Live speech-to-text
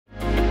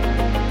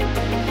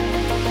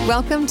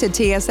Welcome to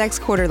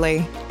TSX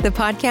Quarterly, the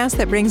podcast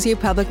that brings you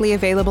publicly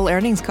available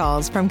earnings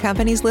calls from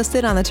companies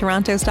listed on the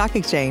Toronto Stock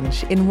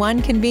Exchange in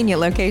one convenient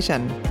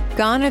location.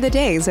 Gone are the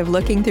days of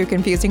looking through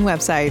confusing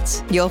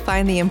websites. You'll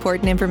find the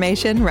important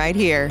information right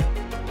here.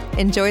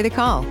 Enjoy the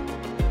call.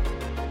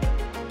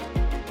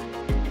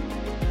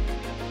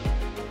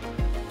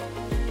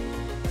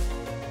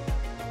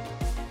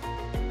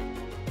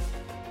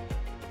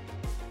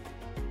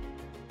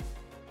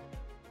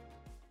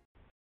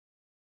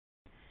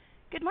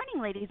 Good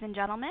morning, ladies and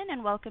gentlemen,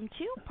 and welcome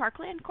to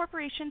Parkland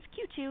Corporation's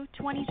Q2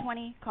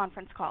 2020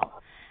 conference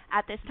call.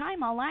 At this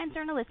time, all lines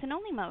are in a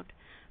listen-only mode.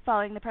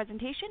 Following the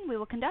presentation, we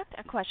will conduct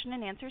a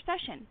question-and-answer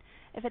session.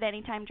 If at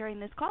any time during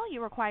this call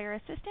you require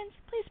assistance,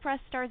 please press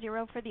star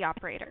zero for the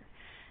operator.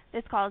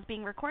 This call is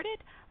being recorded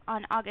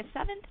on August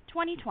 7th,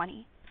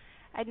 2020.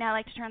 I'd now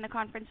like to turn the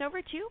conference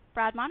over to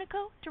Brad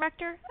Monaco,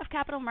 Director of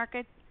Capital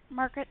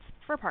Markets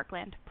for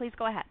Parkland. Please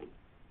go ahead.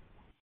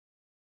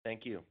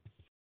 Thank you.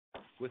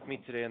 With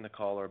me today on the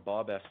call are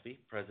Bob Espey,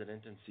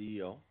 President and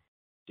CEO,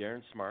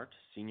 Darren Smart,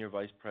 Senior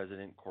Vice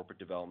President, Corporate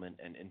Development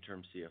and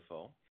Interim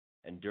CFO,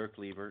 and Dirk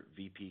Lever,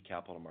 VP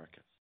Capital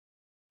Markets.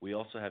 We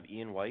also have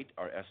Ian White,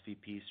 our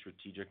SVP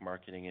Strategic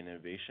Marketing and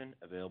Innovation,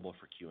 available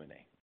for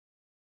Q&A.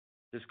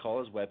 This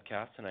call is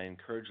webcast, and I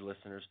encourage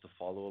listeners to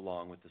follow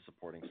along with the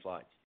supporting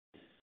slides.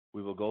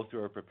 We will go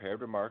through our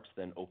prepared remarks,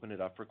 then open it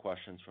up for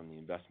questions from the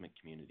investment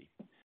community.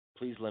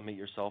 Please limit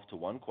yourself to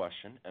one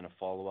question and a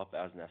follow-up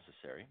as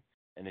necessary.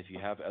 And if you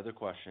have other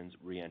questions,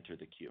 re-enter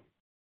the queue.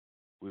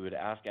 We would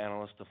ask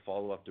analysts to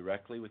follow up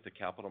directly with the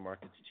capital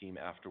markets team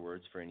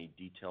afterwards for any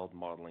detailed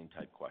modeling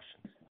type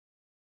questions.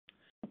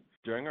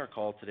 During our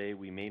call today,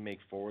 we may make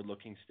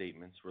forward-looking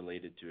statements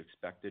related to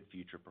expected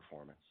future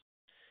performance.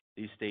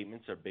 These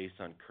statements are based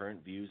on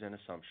current views and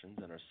assumptions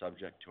and are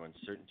subject to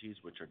uncertainties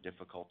which are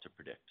difficult to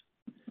predict.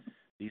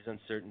 These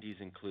uncertainties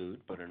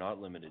include, but are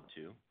not limited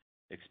to,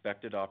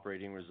 expected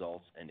operating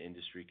results and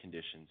industry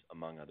conditions,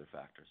 among other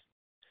factors.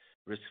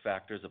 Risk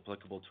factors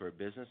applicable to our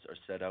business are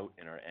set out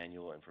in our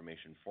annual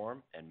information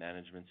form and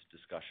management's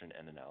discussion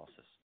and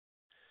analysis.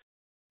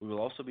 We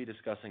will also be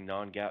discussing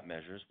non-GAAP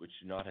measures which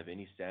do not have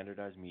any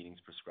standardized meanings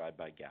prescribed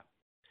by GAAP.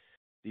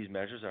 These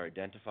measures are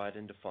identified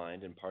and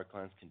defined in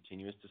Parkland's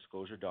continuous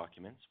disclosure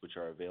documents, which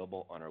are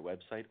available on our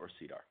website or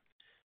SEDAR.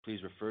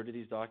 Please refer to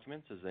these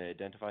documents as they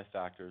identify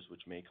factors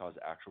which may cause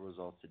actual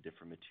results to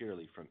differ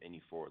materially from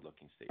any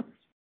forward-looking statements.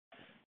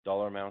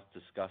 Dollar amounts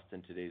discussed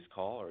in today's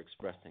call are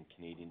expressed in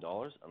Canadian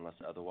dollars unless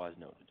otherwise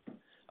noted.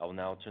 I will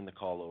now turn the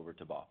call over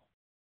to Bob.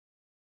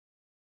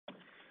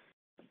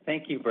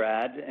 Thank you,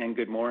 Brad, and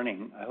good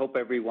morning. I hope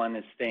everyone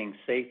is staying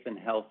safe and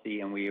healthy,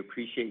 and we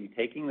appreciate you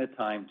taking the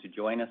time to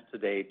join us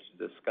today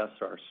to discuss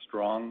our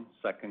strong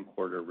second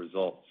quarter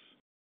results.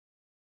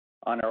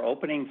 On our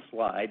opening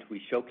slide,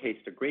 we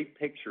showcased a great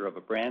picture of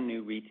a brand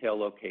new retail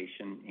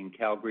location in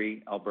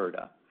Calgary,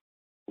 Alberta.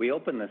 We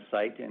opened the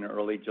site in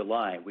early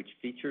July, which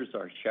features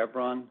our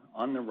Chevron,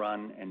 On the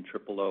Run, and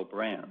Triple O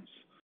brands,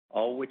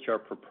 all which are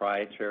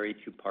proprietary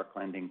to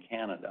Parkland in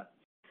Canada.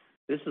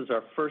 This is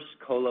our first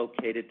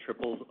co-located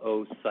Triple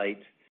O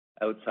site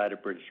outside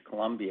of British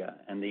Columbia,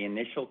 and the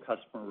initial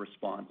customer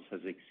response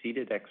has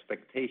exceeded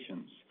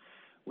expectations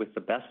with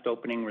the best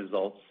opening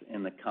results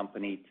in the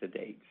company to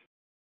date.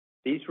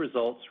 These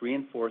results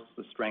reinforce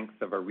the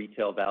strength of our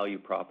retail value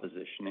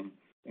propositioning,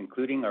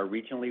 including our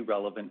regionally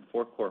relevant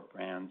forecourt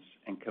brands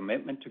and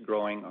commitment to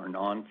growing our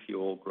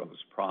non-fuel gross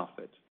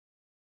profit.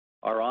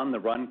 Our On the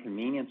Run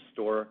convenience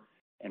store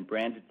and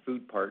branded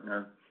food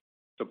partner,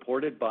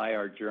 supported by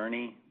our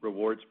Journey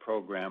Rewards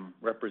program,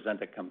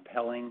 represent a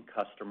compelling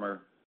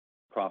customer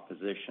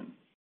proposition.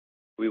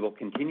 We will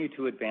continue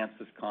to advance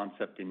this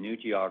concept in new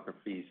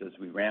geographies as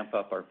we ramp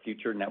up our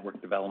future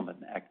network development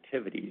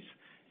activities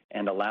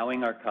and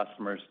allowing our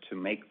customers to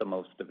make the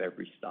most of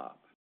every stop.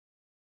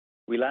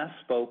 We last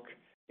spoke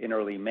in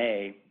early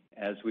May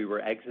as we were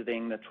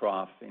exiting the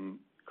trough in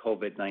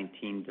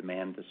COVID-19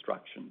 demand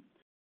destruction.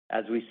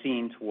 As we've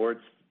seen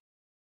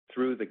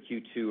through the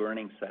Q2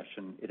 earnings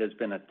session, it has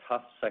been a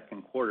tough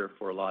second quarter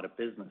for a lot of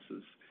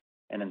businesses,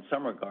 and in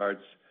some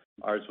regards,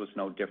 ours was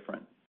no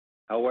different.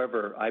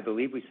 However, I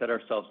believe we set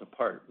ourselves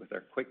apart with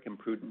our quick and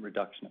prudent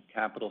reduction of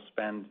capital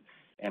spend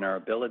and our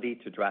ability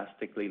to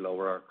drastically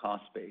lower our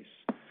cost base.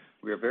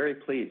 We are very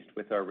pleased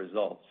with our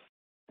results,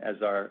 as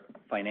our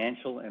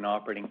financial and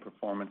operating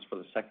performance for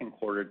the second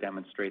quarter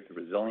demonstrate the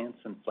resilience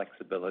and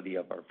flexibility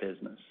of our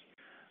business.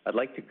 I'd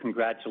like to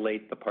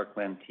congratulate the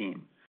Parkland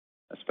team,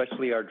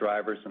 especially our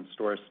drivers and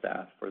store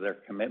staff, for their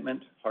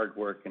commitment, hard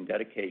work, and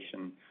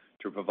dedication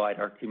to provide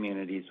our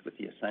communities with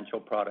the essential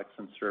products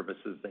and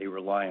services they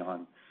rely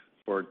on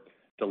for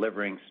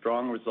delivering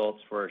strong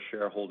results for our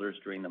shareholders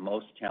during the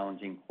most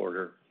challenging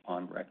quarter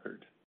on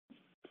record.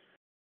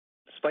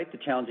 Despite the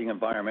challenging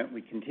environment,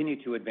 we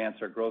continue to advance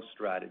our growth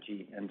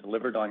strategy and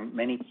delivered on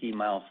many key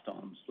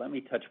milestones. Let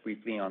me touch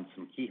briefly on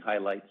some key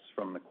highlights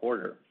from the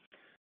quarter.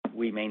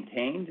 We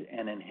maintained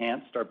and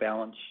enhanced our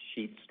balance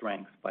sheet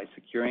strength by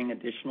securing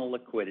additional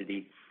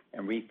liquidity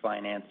and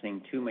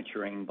refinancing two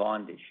maturing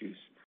bond issues.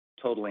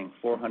 totaling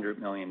 $400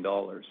 million,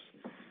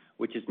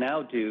 which is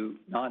now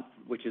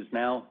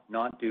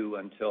not due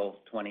until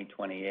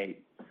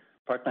 2028.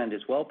 Parkland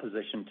is well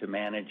positioned to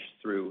manage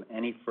through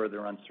any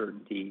further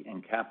uncertainty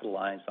and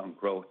capitalize on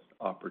growth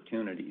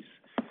opportunities.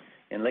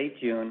 In late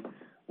June,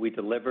 we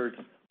delivered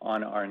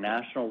on our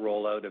national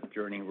rollout of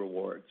Journey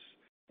Rewards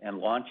and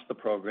launched the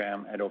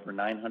program at over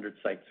 900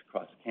 sites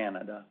across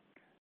Canada.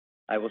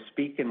 I will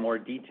speak in more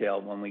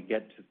detail when we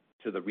get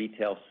to the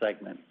retail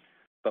segment,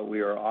 but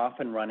we are off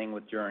and running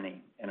with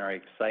Journey and are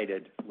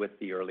excited with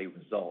the early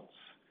results.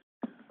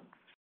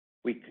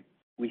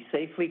 We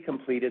safely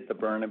completed the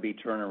Burnaby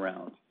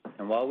turnaround,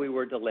 and while we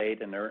were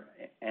delayed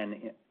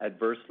and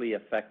adversely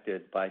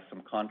affected by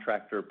some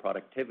contractor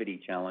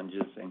productivity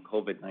challenges and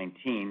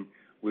COVID-19,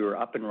 we were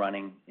up and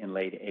running in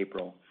late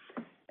April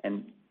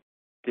and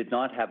did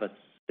not have a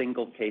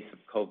single case of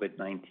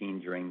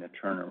COVID-19 during the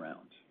turnaround.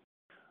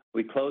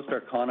 We closed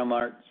our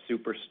Economart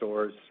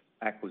Superstores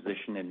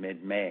acquisition in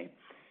mid-May,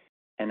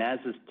 and as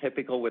is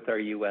typical with our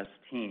U.S.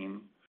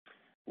 team,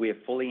 we have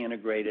fully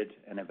integrated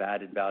and have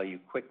added value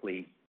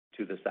quickly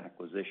to this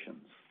acquisition.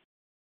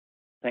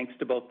 Thanks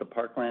to both the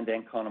Parkland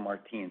and Economart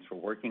teams for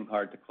working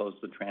hard to close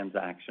the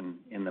transaction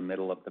in the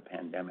middle of the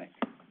pandemic.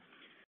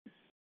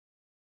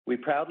 We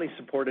proudly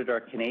supported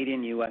our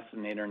Canadian, U.S.,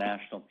 and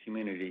international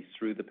communities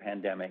through the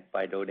pandemic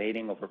by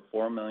donating over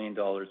 $4 million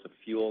of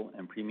fuel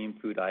and premium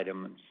food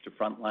items to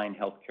frontline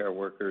healthcare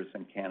workers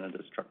in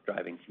Canada's truck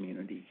driving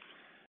community.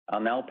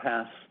 I'll now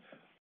pass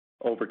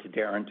over to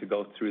Darren to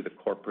go through the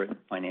corporate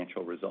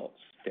financial results.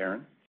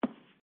 Darren?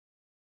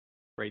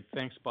 Great.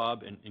 Thanks,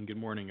 Bob, and good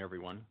morning,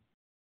 everyone.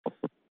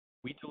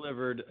 We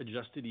delivered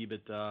adjusted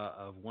EBITDA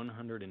of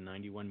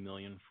 $191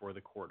 million for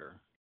the quarter.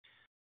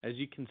 As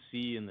you can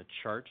see in the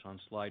chart on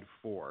slide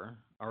 4,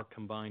 our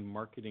combined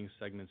marketing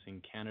segments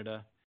in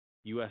Canada,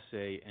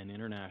 USA, and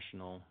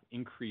international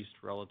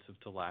increased relative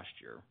to last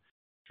year,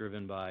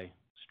 driven by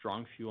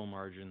strong fuel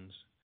margins,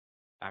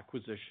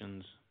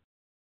 acquisitions,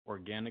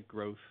 organic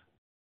growth,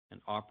 and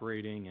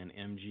operating and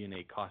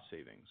MG&A cost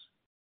savings.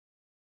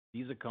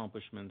 These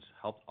accomplishments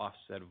helped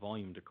offset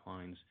volume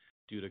declines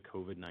due to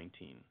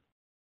COVID-19.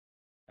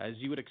 As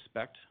you would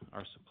expect,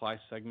 our supply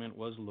segment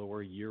was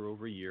lower year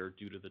over year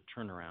due to the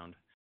turnaround,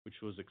 which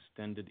was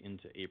extended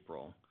into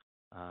April,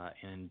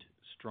 and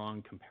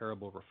strong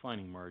comparable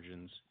refining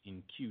margins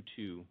in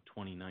Q2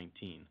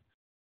 2019.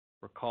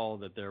 Recall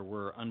that there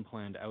were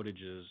unplanned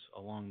outages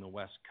along the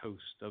west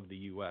coast of the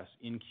U.S.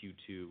 in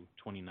Q2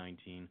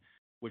 2019,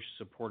 which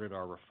supported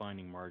our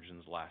refining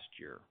margins last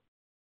year.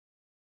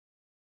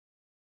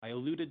 I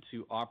alluded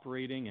to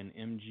operating and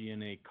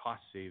MG&A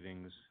cost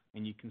savings,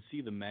 and you can see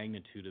the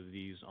magnitude of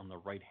these on the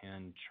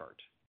right-hand chart.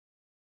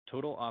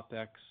 Total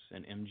OPEX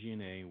and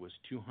MG&A was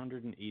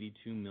 $282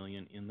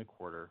 million in the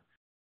quarter,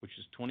 which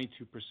is 22%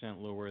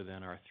 lower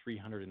than our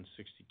 $362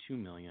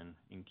 million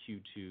in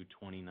Q2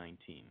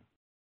 2019.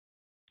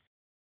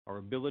 Our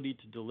ability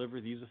to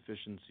deliver these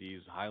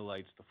efficiencies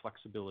highlights the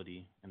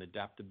flexibility and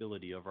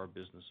adaptability of our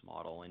business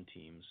model and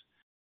teams,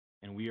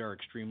 and we are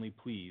extremely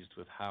pleased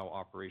with how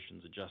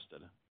operations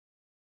adjusted.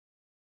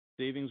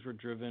 Savings were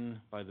driven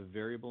by the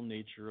variable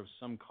nature of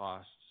some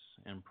costs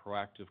and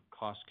proactive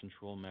cost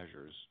control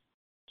measures,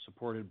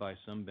 supported by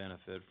some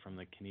benefit from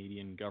the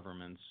Canadian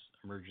government's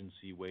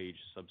emergency wage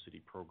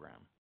subsidy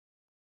program.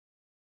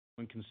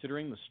 When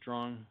considering the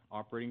strong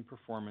operating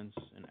performance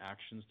and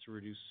actions to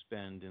reduce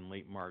spend in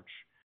late March,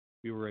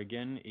 we were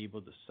again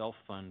able to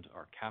self-fund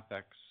our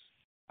CapEx,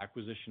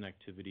 acquisition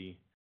activity,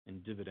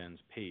 and dividends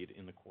paid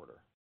in the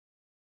quarter.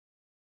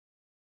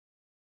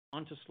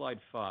 On to slide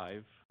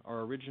 5,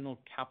 our original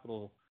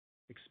capital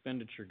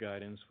expenditure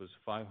guidance was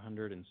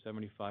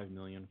 $575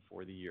 million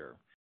for the year,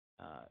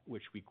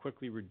 which we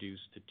quickly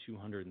reduced to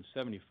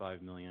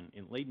 $275 million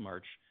in late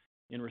March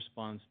in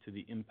response to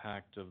the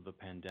impact of the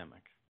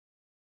pandemic.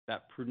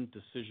 That prudent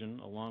decision,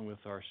 along with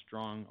our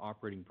strong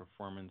operating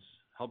performance,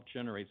 helped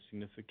generate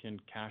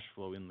significant cash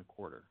flow in the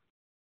quarter.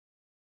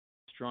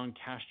 Strong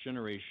cash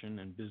generation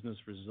and business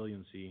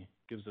resiliency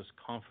gives us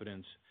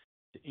confidence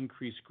to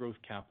increase growth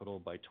capital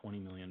by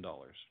 $20 million.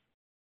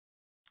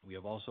 We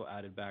have also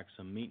added back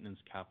some maintenance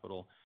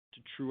capital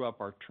to true up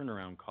our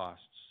turnaround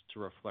costs to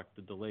reflect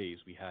the delays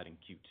we had in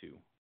Q2.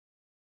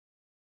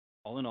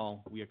 All in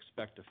all, we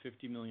expect a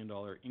 $50 million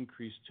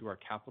increase to our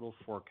capital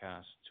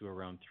forecast to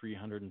around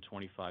 $325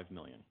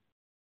 million.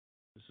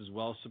 This is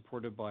well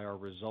supported by our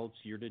results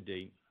year to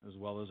date, as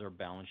well as our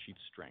balance sheet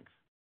strength.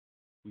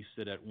 We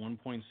sit at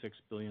 $1.6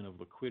 billion of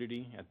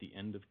liquidity at the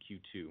end of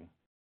Q2,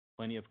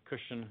 plenty of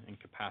cushion and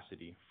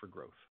capacity for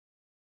growth.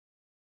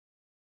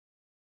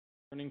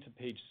 Turning to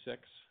page 6,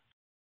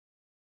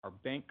 our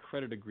bank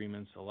credit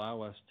agreements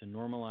allow us to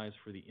normalize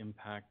for the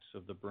impacts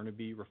of the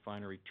Burnaby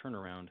refinery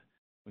turnaround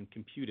when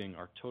computing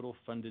our total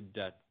funded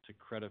debt to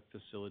credit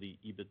facility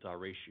EBITDA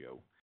ratio,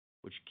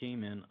 which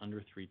came in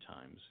under 3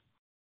 times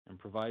and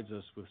provides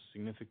us with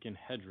significant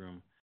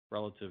headroom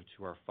relative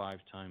to our 5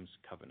 times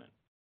covenant.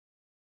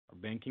 Our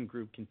banking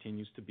group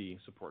continues to be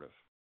supportive.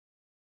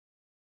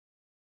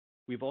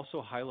 We've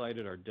also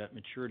highlighted our debt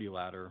maturity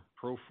ladder,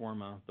 pro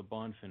forma the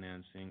bond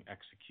financing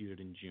executed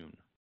in June.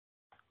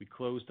 We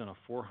closed on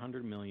a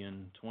 $400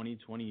 million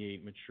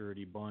 2028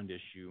 maturity bond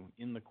issue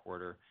in the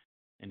quarter,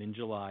 and in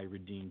July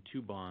redeemed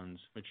 2 bonds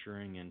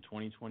maturing in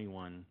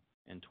 2021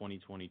 and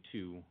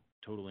 2022,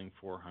 totaling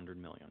 $400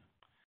 million.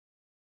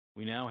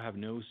 We now have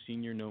no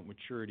senior note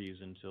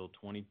maturities until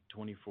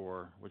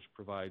 2024, which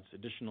provides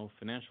additional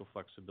financial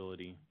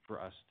flexibility for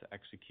us to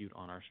execute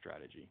on our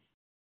strategy.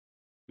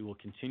 We will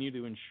continue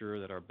to ensure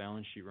that our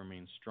balance sheet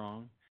remains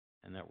strong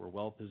and that we're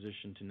well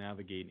positioned to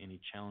navigate any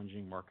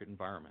challenging market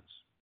environments.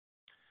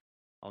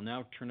 I'll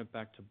now turn it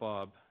back to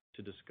Bob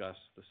to discuss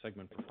the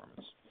segment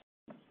performance.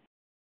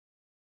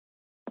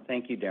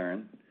 Thank you,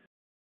 Darren.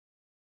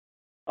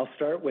 I'll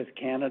start with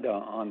Canada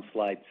on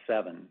slide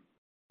 7.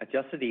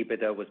 Adjusted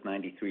EBITDA was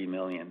 $93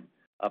 million,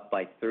 up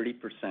by 30%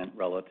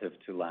 relative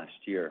to last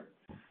year.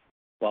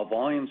 While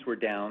volumes were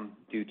down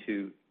due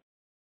to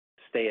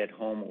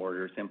stay-at-home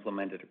orders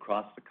implemented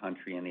across the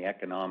country and the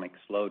economic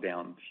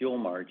slowdown, fuel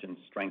margins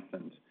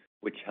strengthened,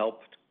 which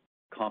helped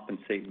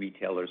compensate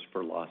retailers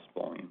for lost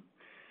volume.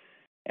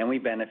 And we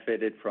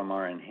benefited from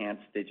our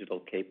enhanced digital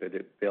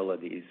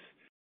capabilities,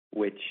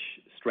 which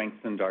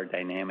strengthened our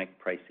dynamic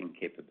pricing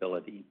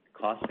capability.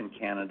 Costs in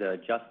Canada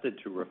adjusted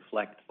to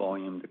reflect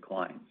volume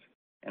declines,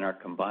 and our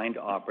combined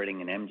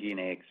operating and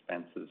MG&A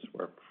expenses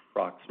were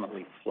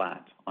approximately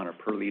flat on a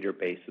per-liter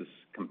basis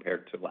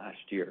compared to last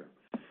year.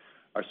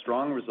 Our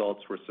strong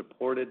results were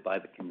supported by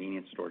the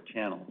convenience store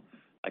channel.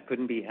 I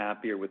couldn't be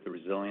happier with the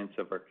resilience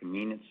of our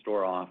convenience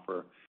store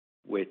offer,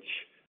 which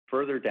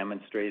further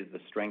demonstrated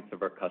the strength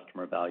of our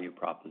customer value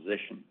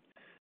proposition.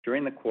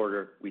 During the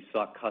quarter, we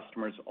saw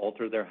customers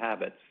alter their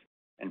habits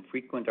and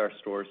frequent our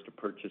stores to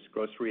purchase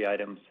grocery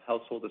items,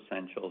 household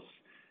essentials,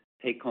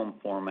 take-home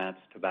formats,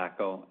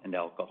 tobacco, and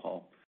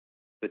alcohol.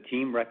 The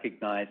team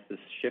recognized this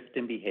shift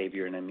in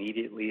behavior and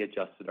immediately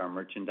adjusted our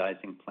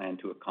merchandising plan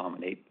to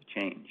accommodate the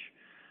change.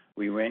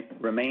 We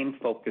remain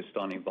focused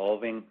on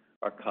evolving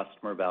our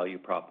customer value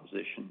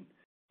proposition,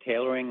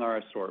 tailoring our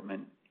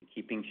assortment, and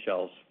keeping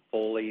shelves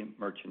fully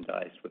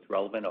merchandised with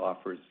relevant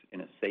offers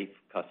in a safe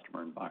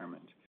customer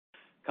environment.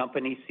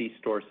 Company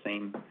C-store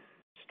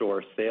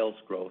same-store sales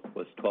growth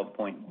was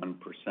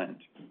 12.1%,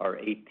 our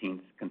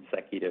 18th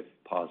consecutive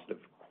positive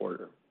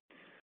quarter.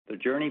 The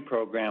Journey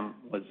program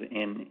was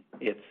in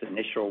its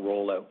initial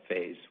rollout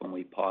phase when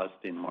we paused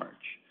in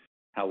March.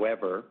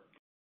 However,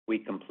 we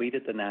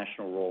completed the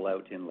national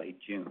rollout in late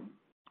June.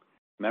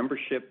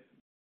 Membership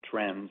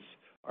trends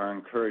are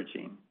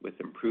encouraging, with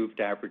improved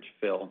average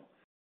fill,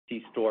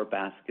 C-store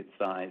basket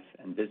size,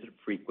 and visit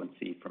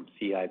frequency from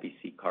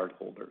CIBC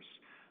cardholders.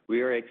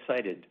 We are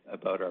excited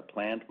about our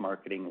planned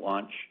marketing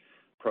launch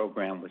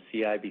program with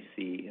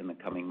CIBC in the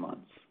coming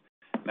months.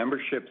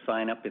 Membership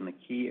sign up in the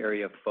key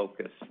area of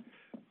focus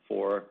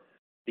for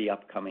the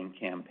upcoming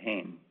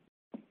campaign.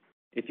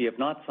 If you have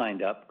not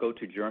signed up, go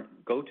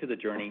to the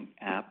Journey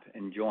app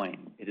and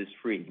join. It is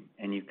free,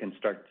 and you can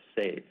start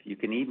to save. You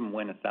can even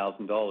win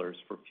 $1,000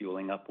 for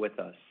fueling up with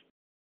us.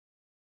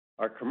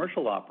 Our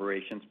commercial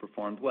operations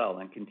performed well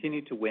and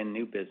continued to win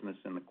new business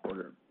in the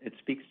quarter. It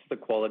speaks to the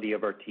quality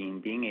of our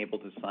team being able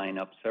to sign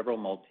up several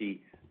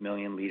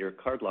multi-million-liter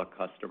cardlock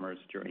customers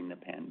during the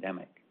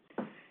pandemic.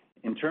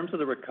 In terms of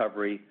the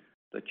recovery,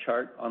 the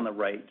chart on the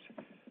right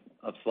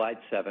of slide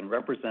 7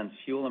 represents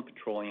fuel and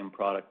petroleum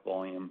product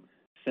volume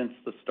since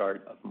the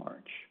start of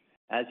March.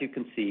 As you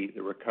can see,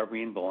 the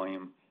recovery in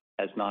volume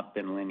has not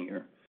been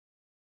linear,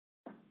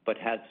 but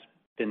has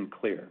been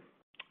clear.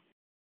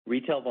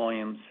 Retail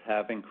volumes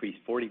have increased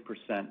 40%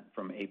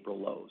 from April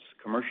lows.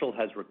 Commercial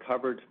has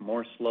recovered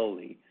more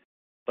slowly,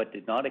 but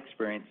did not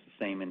experience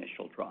the same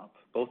initial drop.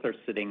 Both are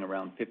sitting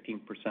around 15%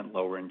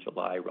 lower in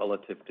July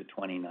relative to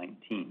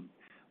 2019.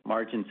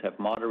 Margins have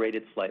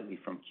moderated slightly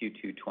from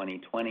Q2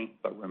 2020,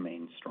 but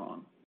remain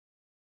strong.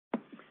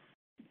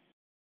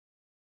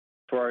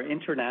 For our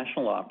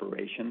international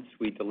operations,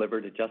 we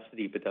delivered adjusted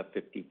EBITDA of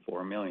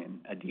 $54 million,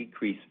 a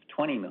decrease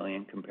of $20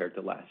 million compared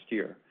to last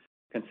year.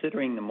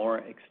 Considering the more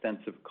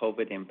extensive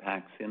COVID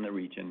impacts in the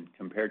region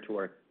compared to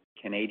our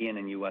Canadian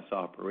and U.S.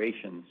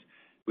 operations,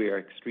 we are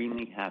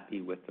extremely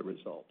happy with the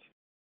result.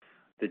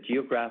 The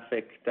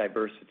geographic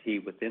diversity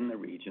within the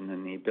region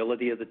and the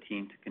ability of the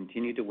team to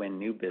continue to win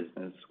new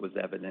business was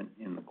evident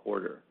in the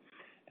quarter.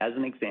 As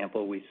an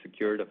example, we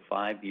secured a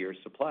 5-year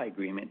supply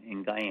agreement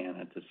in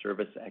Guyana to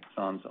service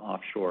Exxon's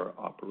offshore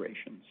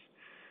operations.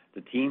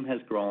 The team has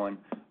grown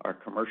our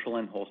commercial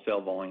and wholesale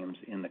volumes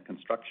in the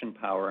construction,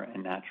 power,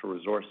 and natural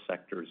resource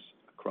sectors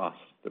across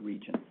the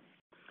region.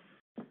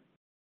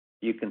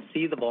 You can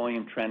see the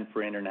volume trend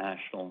for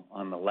international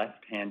on the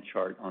left-hand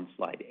chart on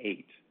slide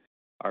 8.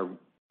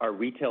 Our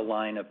retail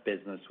line of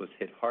business was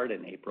hit hard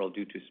in April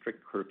due to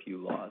strict curfew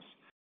laws,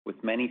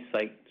 with many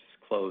sites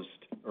closed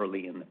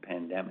early in the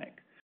pandemic.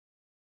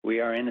 We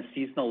are in a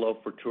seasonal low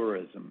for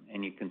tourism,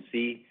 and you can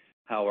see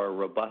how our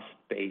robust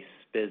base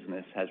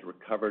business has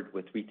recovered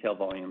with retail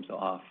volumes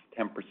off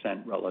 10%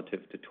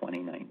 relative to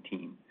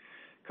 2019.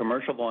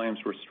 Commercial volumes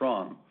were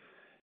strong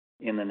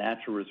in the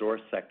natural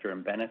resource sector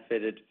and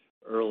benefited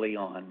early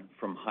on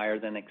from higher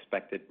than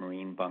expected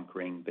marine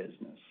bunkering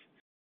business.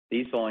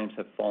 These volumes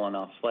have fallen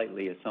off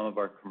slightly as some of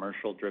our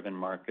commercial-driven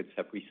markets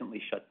have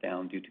recently shut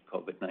down due to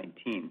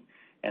COVID-19,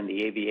 and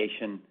the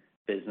aviation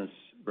business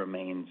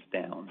remains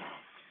down.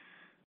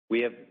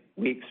 We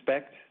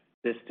expect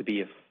this to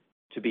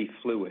be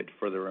fluid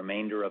for the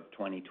remainder of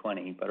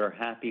 2020, but are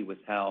happy with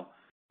how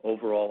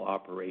overall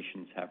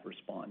operations have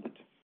responded.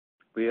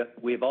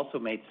 We have also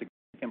made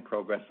significant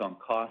progress on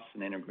costs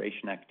and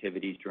integration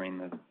activities during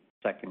the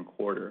second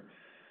quarter,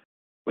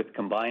 with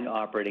combined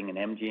operating and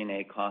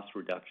MG&A cost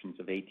reductions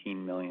of $18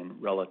 million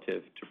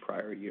relative to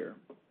prior year.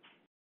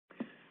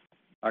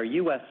 Our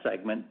U.S.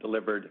 segment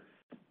delivered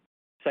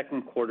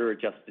second quarter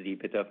adjusted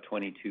EBITDA of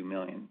 $22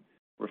 million,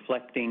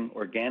 reflecting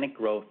organic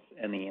growth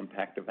and the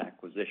impact of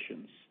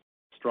acquisitions,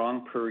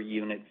 strong per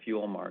unit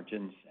fuel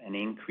margins, and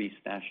increased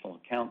national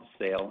account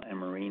sale and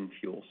marine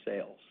fuel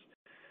sales.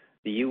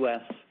 The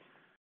U.S.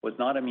 was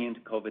not immune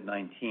to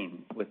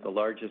COVID-19, with the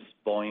largest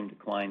volume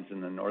declines in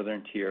the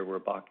northern tier where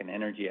Bakken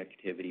energy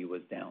activity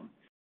was down.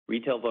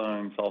 Retail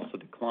volumes also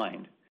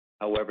declined.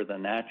 However, the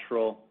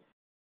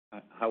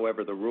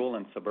rural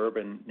and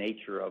suburban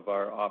nature of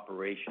our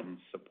operations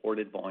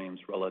supported volumes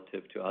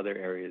relative to other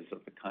areas of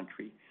the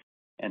country,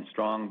 and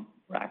strong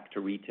rack to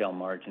retail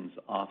margins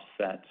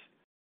offset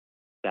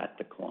that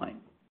decline.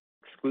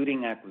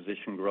 Excluding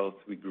acquisition growth,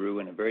 we grew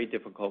in a very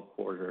difficult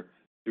quarter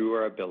through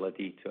our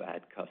ability to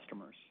add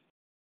customers.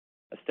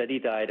 A steady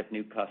diet of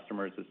new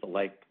customers is the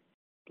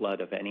lifeblood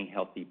of any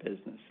healthy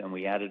business, and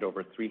we added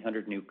over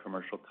 300 new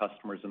commercial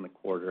customers in the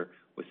quarter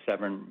with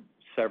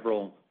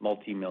several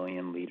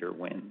multi-million liter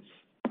wins.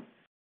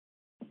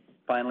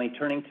 Finally,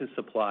 turning to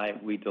supply,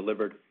 we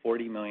delivered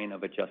 $40 million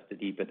of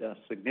adjusted EBITDA,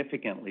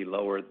 significantly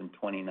lower than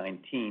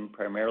 2019,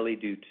 primarily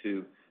due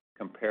to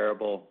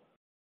comparable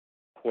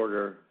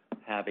quarter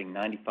having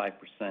 95%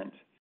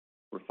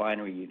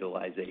 refinery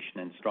utilization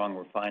and strong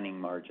refining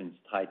margins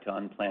tied to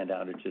unplanned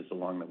outages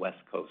along the west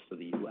coast of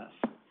the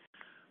U.S.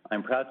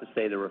 I'm proud to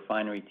say the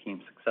refinery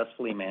team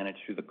successfully managed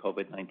through the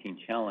COVID-19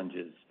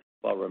 challenges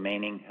while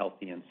remaining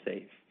healthy and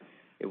safe.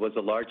 It was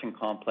a large and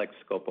complex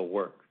scope of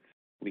work.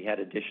 We had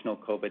additional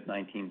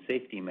COVID-19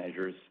 safety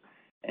measures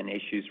and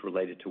issues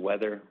related to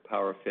weather,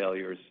 power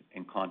failures,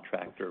 and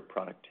contractor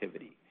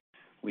productivity.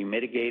 We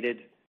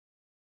mitigated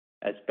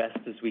as best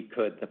as we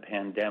could the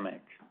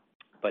pandemic,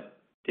 but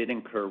did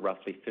incur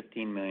roughly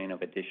 $15 million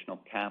of additional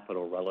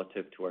capital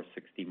relative to our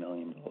 $60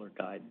 million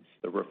guidance.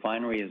 The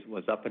refinery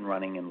was up and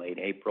running in late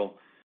April,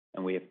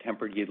 and we have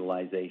tempered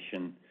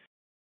utilization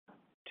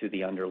to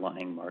the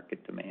underlying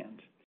market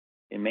demand.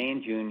 In May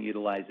and June,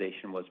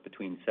 utilization was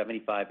between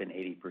 75% and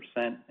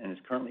 80% and is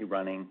currently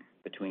running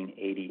between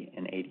 80%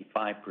 and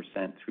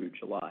 85% through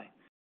July.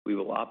 We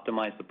will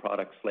optimize the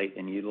product slate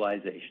and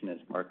utilization as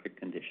market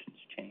conditions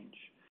change.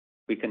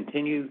 We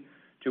continue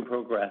to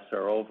progress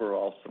our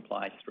overall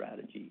supply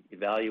strategy,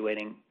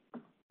 evaluating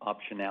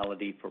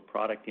optionality for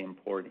product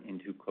import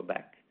into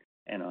Quebec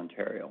and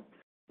Ontario,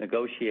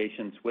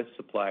 negotiations with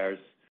suppliers,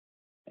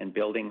 and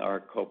building our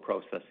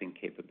co-processing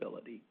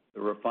capability.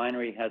 The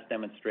refinery has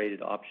demonstrated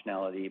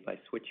optionality by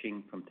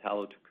switching from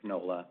tallow to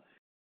canola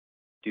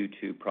due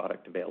to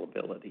product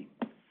availability.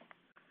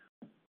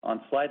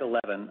 On slide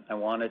 11, I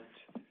wanted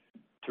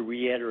to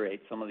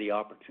reiterate some of the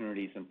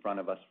opportunities in front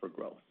of us for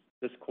growth.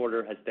 This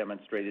quarter has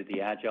demonstrated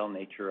the agile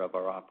nature of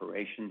our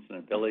operations and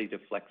ability to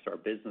flex our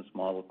business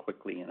model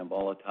quickly in a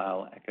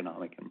volatile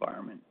economic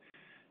environment.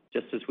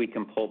 Just as we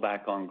can pull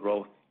back on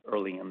growth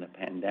early in the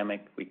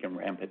pandemic, we can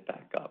ramp it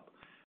back up.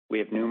 We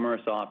have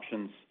numerous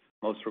options,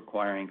 most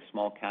requiring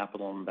small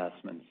capital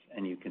investments,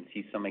 and you can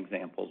see some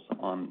examples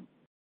on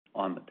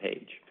the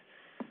page.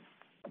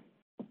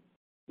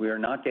 We are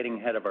not getting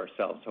ahead of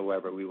ourselves,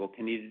 however. We will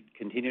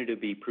continue to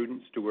be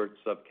prudent stewards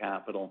of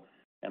capital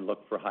and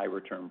look for high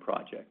return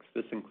projects.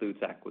 This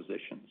includes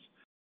acquisitions,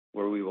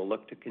 where we will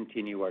look to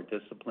continue our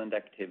disciplined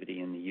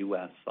activity in the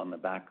U.S. on the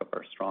back of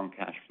our strong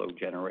cash flow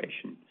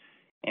generation,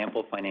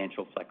 ample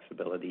financial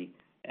flexibility,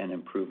 and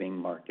improving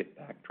market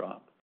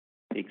backdrop.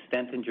 The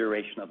extent and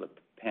duration of the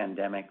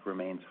pandemic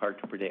remains hard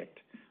to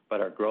predict,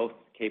 but our growth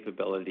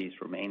capabilities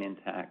remain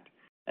intact,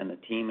 and the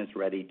team is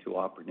ready to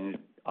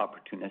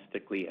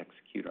opportunistically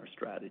execute our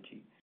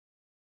strategy.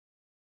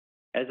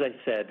 As I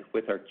said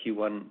with our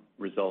Q1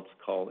 results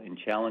call, in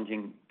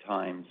challenging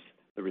times,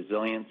 the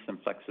resilience and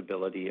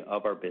flexibility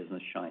of our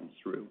business shines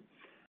through.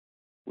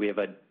 We have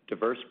a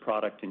diverse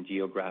product and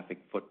geographic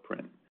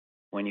footprint.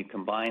 When you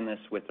combine this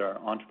with our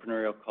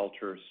entrepreneurial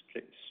culture,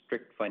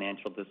 strict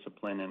financial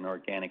discipline, and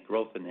organic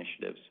growth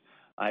initiatives,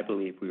 I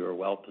believe we are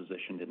well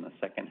positioned in the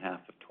second half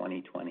of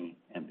 2020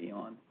 and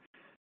beyond.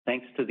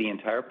 Thanks to the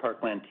entire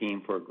Parkland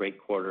team for a great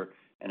quarter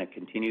and a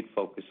continued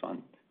focus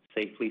on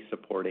safely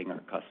supporting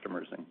our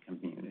customers and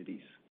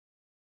communities.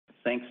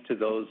 Thanks to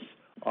those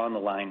on the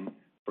line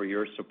for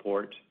your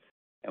support,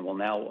 and we'll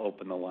now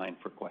open the line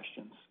for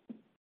questions.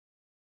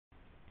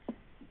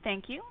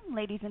 Thank you.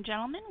 Ladies and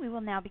gentlemen, we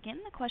will now begin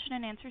the question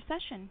and answer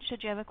session.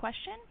 Should you have a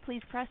question,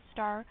 please press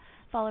star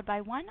followed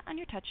by 1 on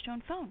your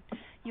touch-tone phone.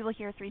 You will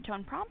hear a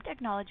 3-tone prompt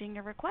acknowledging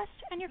your request,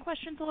 and your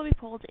questions will be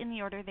polled in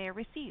the order they are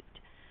received.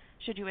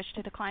 Should you wish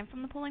to decline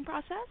from the polling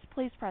process,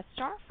 please press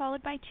star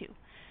followed by 2.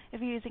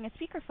 If you're using a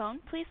speakerphone,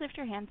 please lift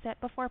your handset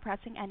before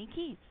pressing any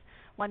keys.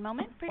 One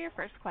moment for your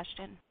first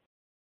question.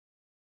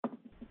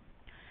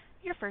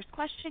 Your first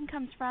question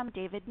comes from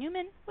David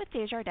Newman with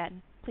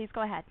Desjardins. Please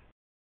go ahead.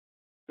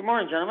 Good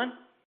morning, gentlemen.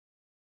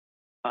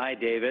 Hi,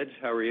 David.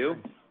 How are you?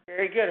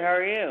 Very good. How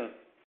are you?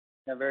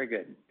 Yeah, very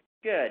good.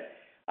 Good.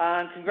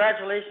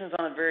 Congratulations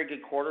on a very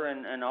good quarter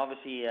and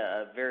obviously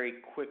a very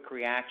quick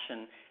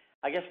reaction.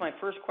 I guess my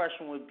first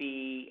question would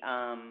be,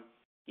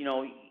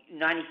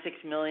 96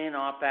 million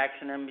OPEX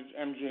and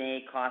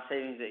MG&A cost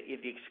savings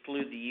if you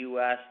exclude the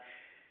U.S.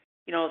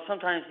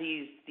 Sometimes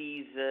these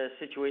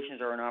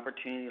situations are an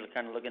opportunity to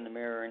kind of look in the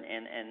mirror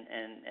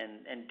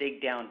and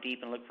dig down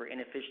deep and look for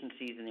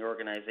inefficiencies in the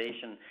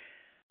organization.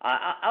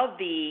 Of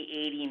the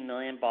 80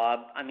 million,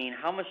 Bob,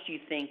 how much do you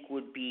think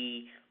would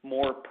be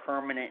more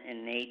permanent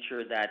in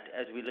nature that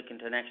as we look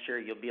into next year,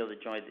 you'll be able to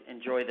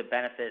enjoy the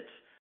benefits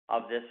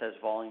of this as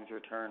volumes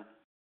return?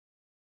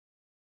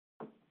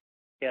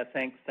 Yeah,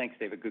 thanks,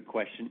 David. Good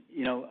question.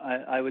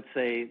 I would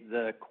say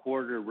the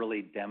quarter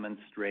really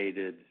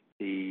demonstrated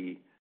the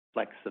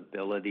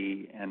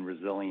flexibility and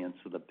resilience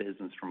of the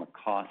business from a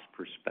cost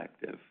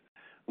perspective.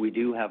 We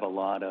do have a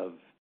lot of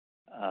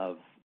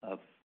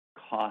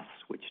costs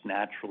which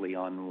naturally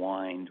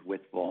unwind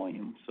with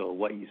volume. So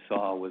what you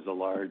saw was a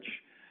large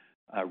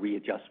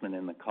readjustment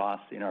in the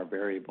cost in our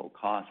variable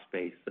cost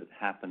base that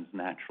happens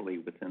naturally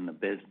within the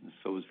business.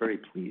 So I was very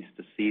pleased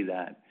to see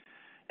that,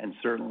 and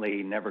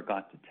certainly never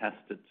got to test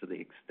it to the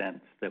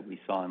extent that we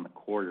saw in the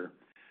quarter.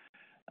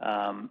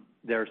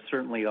 There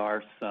certainly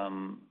are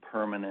some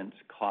permanent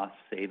cost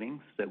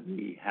savings that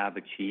we have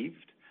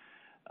achieved.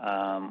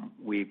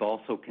 We've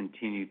also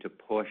continued to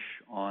push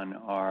on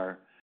our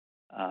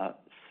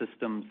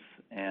systems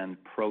and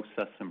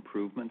process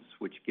improvements,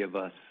 which give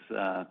us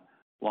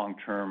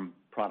long-term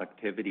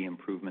productivity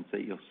improvements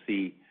that you'll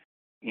see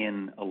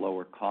in a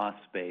lower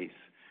cost base.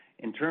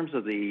 In terms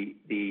of the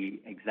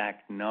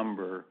exact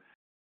number,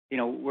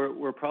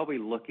 we're probably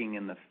looking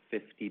in the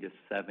 $50 to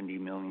 $70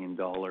 million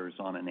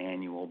on an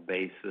annual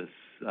basis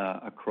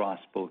across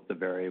both the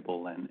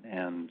variable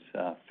and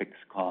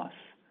fixed costs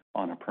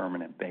on a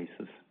permanent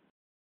basis.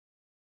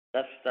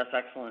 That's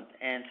excellent.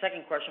 And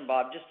second question,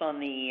 Bob, just on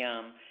the,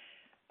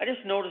 I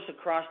just noticed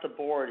across the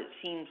board, it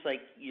seems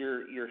like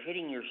you're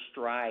hitting your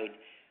stride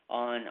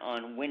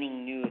on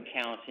winning new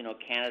accounts.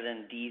 Canada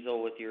and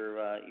diesel with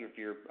your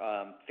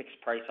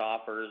fixed price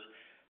offers.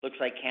 Looks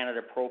like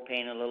Canada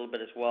propane a little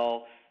bit as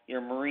well.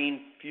 Your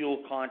marine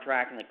fuel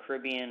contract in the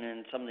Caribbean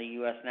and some of the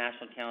U.S.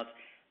 national accounts.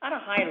 At a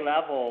high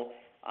level,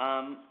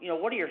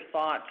 what are your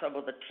thoughts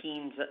about the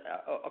teams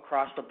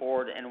across the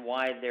board and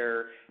why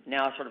they're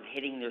now sort of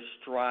hitting their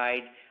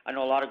stride? I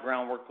know a lot of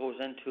groundwork goes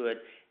into it,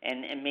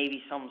 and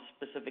maybe some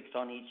specifics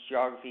on each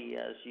geography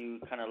as you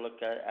kind of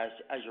look at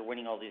as you're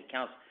winning all these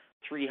accounts.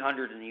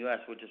 300 in the U.S.,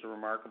 which is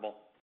remarkable.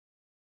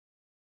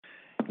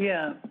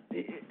 Yeah,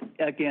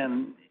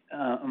 again,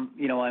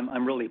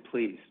 I'm really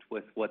pleased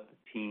with what the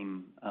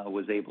team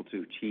was able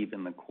to achieve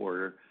in the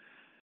quarter.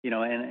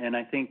 And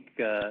I think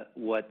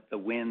what the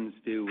wins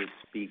do is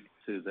speak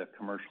to the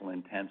commercial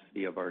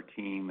intensity of our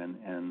team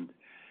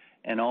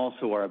and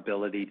also our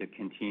ability to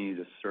continue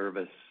to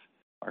service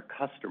our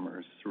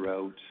customers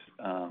throughout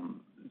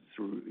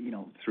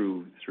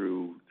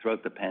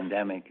the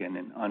pandemic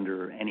and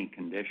under any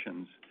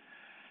conditions.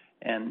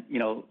 And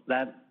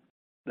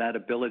that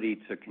ability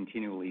to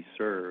continually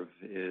serve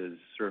is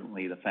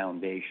certainly the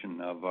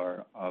foundation of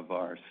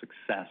our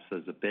success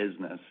as a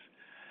business.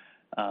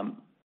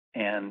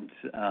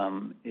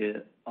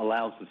 It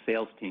allows the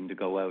sales team to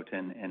go out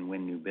and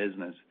win new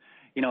business.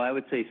 I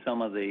would say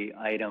some of the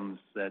items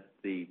that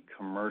the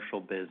commercial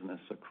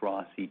business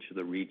across each of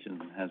the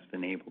regions has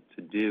been able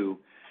to do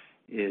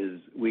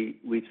is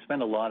we've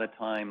spent a lot of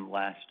time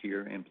last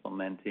year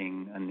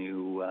implementing a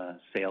new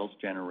sales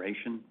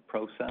generation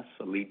process,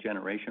 a lead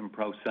generation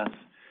process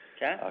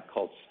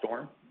called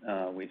Storm.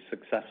 We've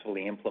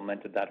successfully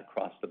implemented that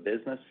across the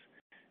business,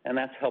 and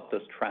that's helped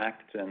us track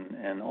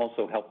and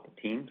also help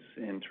the teams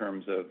in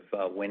terms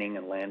of winning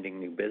and landing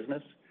new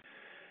business.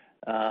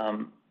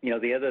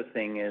 The other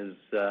thing is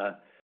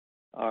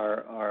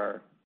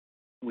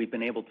we've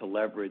been able to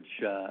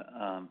leverage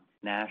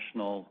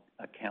national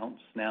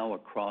accounts now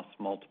across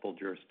multiple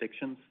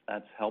jurisdictions.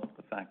 That's helped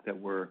the fact that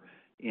we're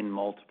in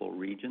multiple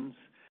regions.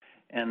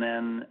 And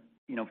then,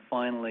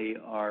 finally,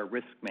 our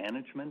risk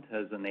management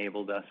has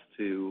enabled us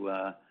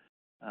to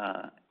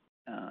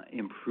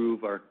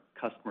improve our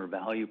customer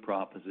value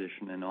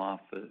proposition and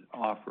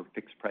offer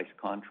fixed price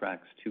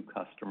contracts to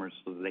customers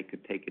so that they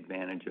could take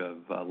advantage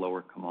of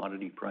lower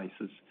commodity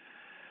prices.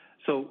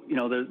 So,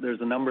 there's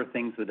a number of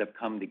things that have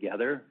come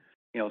together.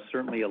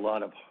 Certainly a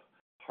lot of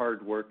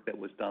hard work that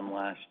was done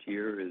last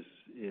year is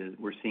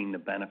we're seeing the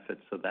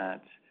benefits of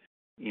that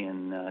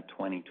in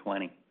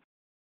 2020.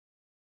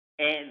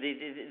 And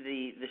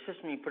the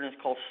system you put in is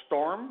called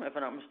Storm, if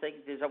I'm not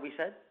mistaken. Is that what you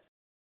said?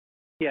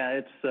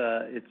 Yeah,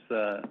 it's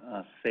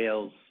a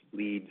sales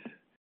lead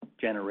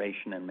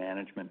generation and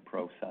management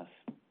process.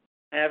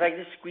 And if I could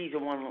just squeeze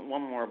in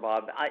one more,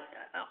 Bob,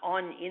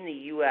 in the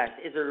U.S.,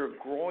 is there a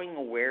growing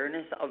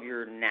awareness of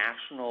your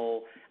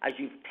national, as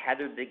you've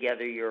tethered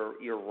together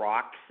your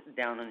rocks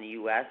down in the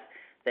U.S.,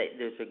 that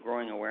there's a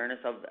growing awareness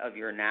of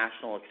your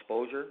national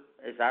exposure?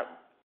 Is that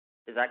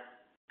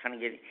kind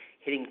of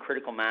hitting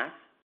critical mass?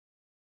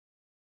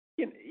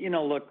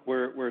 Look,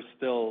 we're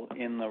still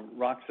in the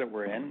rocks that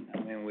we're in. I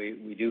mean,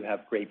 we do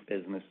have great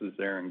businesses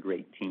there and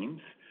great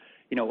teams.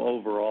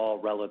 Overall,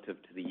 relative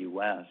to the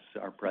U.S.,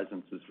 our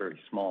presence is very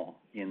small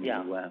in the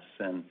U.S.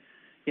 And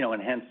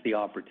hence the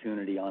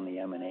opportunity on the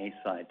M&A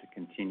side to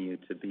continue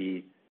to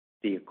be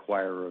the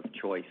acquirer of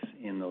choice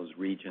in those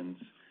regions,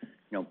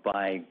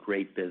 buy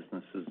great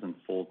businesses and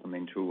fold them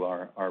into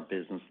our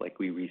business like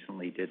we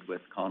recently did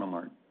with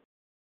Conamart.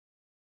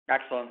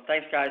 Excellent.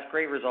 Thanks, guys.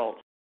 Great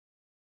results.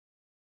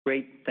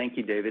 Great. Thank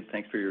you, David.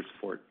 Thanks for your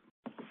support.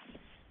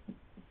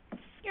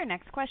 Your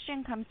next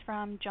question comes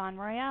from John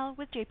Royall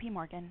with JP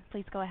Morgan.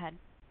 Please go ahead.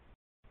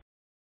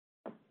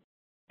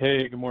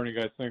 Hey, good morning,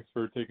 guys. Thanks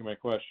for taking my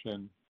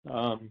question.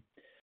 So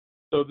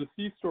the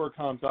C-store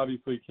comps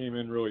obviously came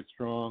in really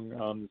strong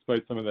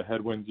despite some of the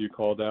headwinds you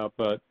called out,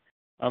 but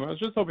I was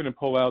just hoping to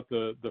pull out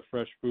the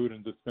fresh food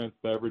and dispensed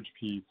beverage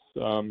piece.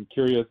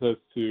 Curious as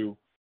to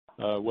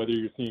whether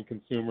you're seeing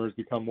consumers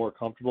become more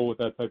comfortable with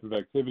that type of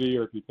activity,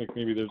 or if you think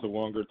maybe there's a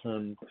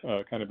longer-term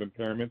kind of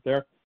impairment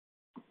there.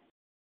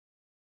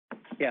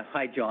 Yeah,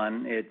 hi,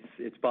 John.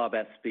 It's Bob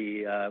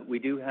Espey. We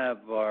do have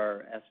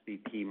our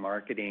SVP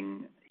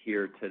marketing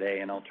here today,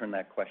 and I'll turn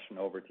that question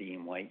over to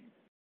Ian White.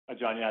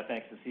 John, yeah,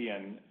 thanks. It's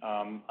Ian.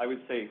 I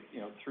would say,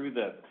 through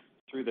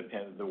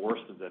the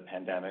worst of the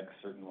pandemic,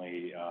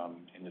 certainly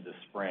into the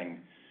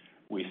spring,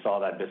 we saw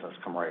that business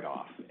come right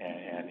off.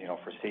 And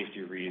for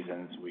safety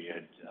reasons, we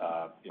had,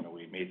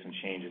 we made some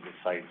changes at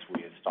sites.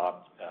 We had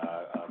stopped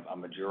a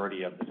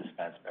majority of the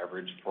dispensed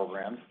beverage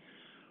programs.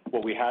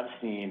 What we have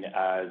seen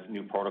as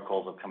new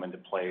protocols have come into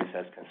place,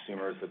 as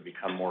consumers have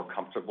become more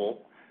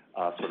comfortable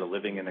sort of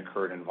living in the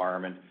current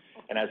environment,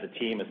 and as the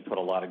team has put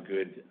a lot of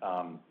good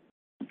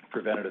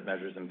preventative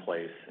measures in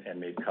place and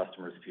made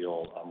customers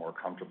feel more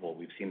comfortable,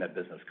 we've seen that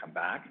business come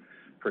back,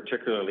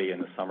 particularly in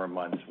the summer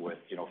months with,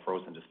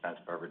 frozen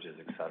dispensed beverages,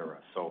 et cetera.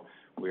 So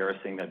we are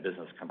seeing that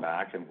business come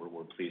back, and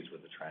we're pleased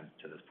with the trend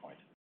to this point.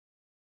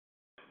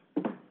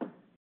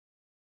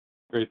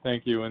 Great,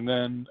 thank you. And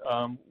then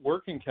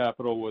working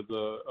capital was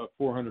a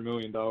 $400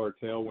 million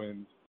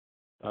tailwind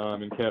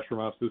in cash from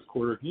ops this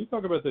quarter. Can you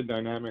talk about the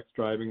dynamics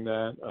driving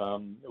that?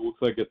 It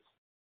looks like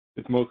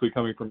it's mostly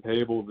coming from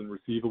payables and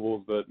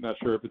receivables, but not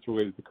sure if it's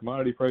related to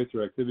commodity price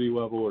or activity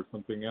level or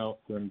something else.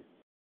 And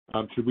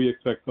should we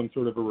expect some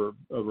sort of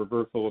a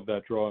reversal of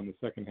that draw in the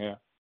second half?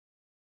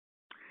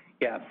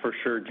 Yeah, for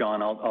sure,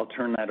 John. I'll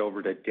turn that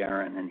over to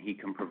Darren, and he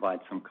can provide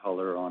some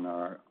color on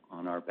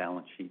our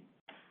balance sheet.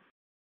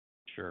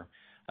 Sure.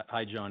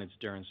 Hi, John. It's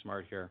Darren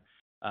Smart here.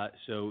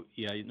 So,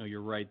 yeah,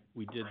 you're right.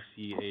 We did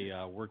see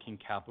a working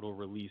capital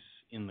release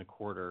in the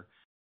quarter.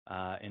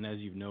 And as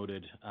you've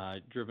noted,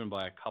 driven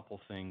by a couple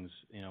things.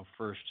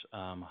 First,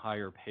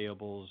 higher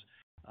payables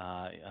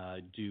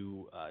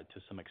due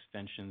to some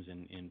extensions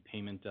in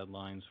payment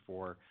deadlines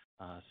for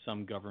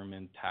some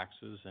government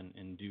taxes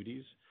and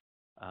duties.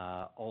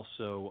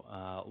 Also,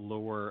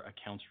 lower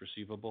accounts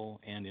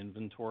receivable and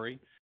inventory.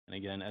 And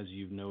again, as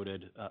you've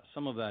noted,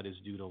 some of that is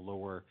due to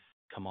lower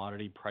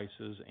commodity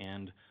prices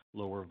and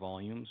lower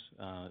volumes.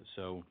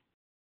 So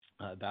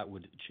that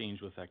would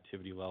change with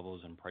activity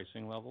levels and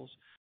pricing levels.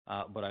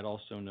 But I'd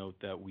also note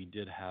that we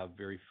did have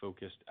very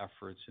focused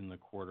efforts in the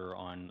quarter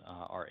on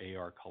our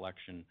AR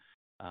collection,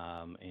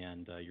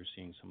 and you're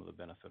seeing some of the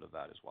benefit of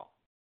that as well.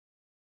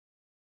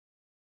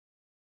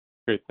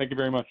 Great. Thank you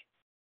very much.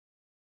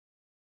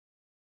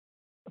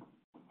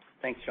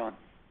 Thanks, John.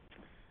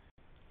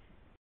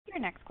 Your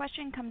next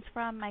question comes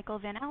from Michael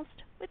Van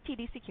Elst with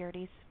TD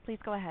Securities. Please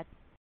go ahead.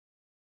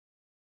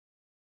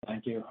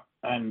 Thank you,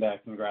 and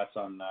congrats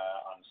on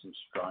some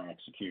strong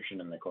execution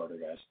in the quarter,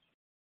 guys.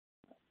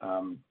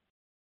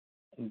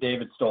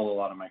 David stole a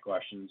lot of my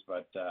questions,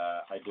 but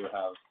I do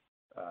have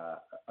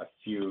a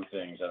few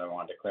things that I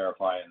wanted to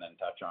clarify and then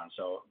touch on.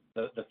 So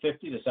the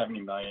 $50 to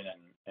 $70 million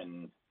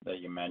in that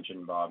you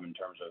mentioned, Bob, in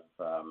terms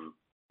of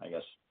I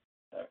guess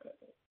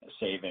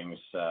savings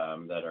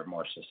that are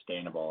more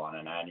sustainable on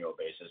an annual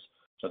basis.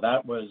 So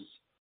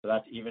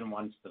that's even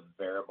once the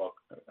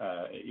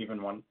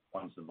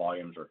once the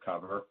volumes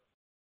recover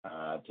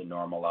to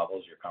normal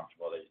levels, you're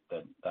comfortable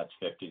that that's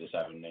 $50 to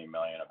 $70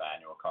 million of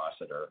annual costs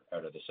that are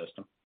out of the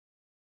system?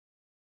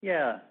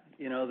 Yeah,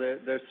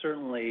 there's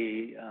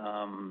certainly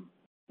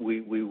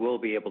we will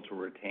be able to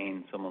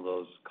retain some of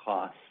those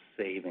cost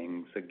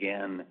savings.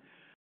 Again,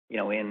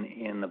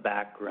 in the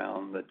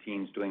background, the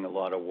team's doing a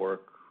lot of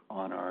work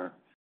on our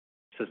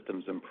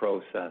systems and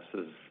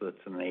processes that's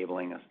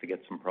enabling us to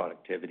get some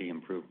productivity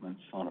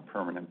improvements on a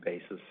permanent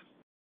basis.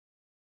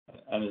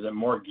 And is it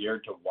more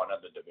geared to one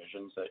of the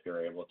divisions that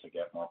you're able to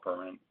get more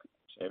permanent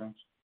savings?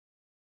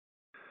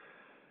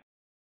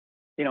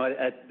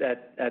 At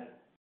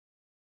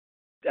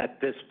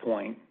this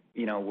point,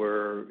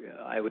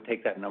 I would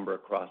take that number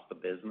across the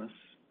business.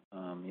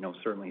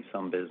 Certainly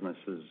some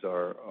businesses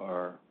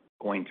are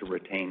going to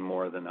retain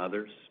more than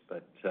others,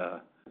 but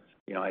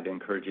I'd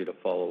encourage you to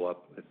follow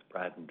up with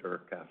Brad and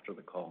Dirk after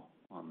the call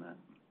on that.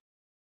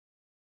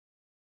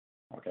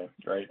 Okay,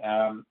 great.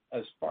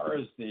 As far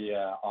as the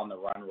On the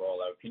Run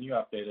rollout, can you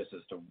update us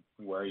as to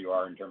where you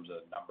are in terms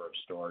of number of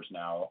stores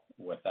now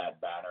with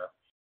that banner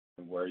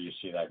and where you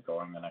see that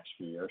going the next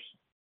few years?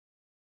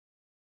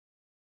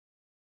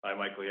 Hi,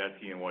 Michael. Yeah,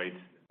 it's Ian White.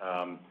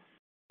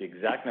 The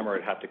exact number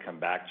I'd have to come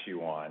back to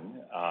you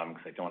on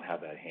because I don't have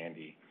that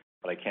handy,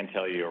 but I can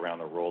tell you around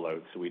the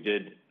rollout. So we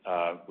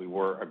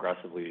were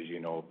aggressively, as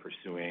you know,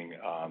 pursuing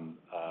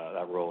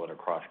that rollout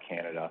across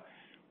Canada.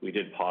 We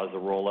did pause the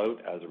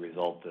rollout as a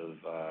result of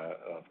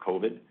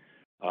COVID.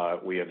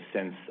 We have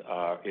since,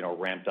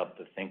 ramped up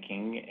the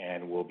thinking,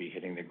 and we'll be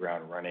hitting the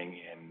ground running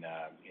in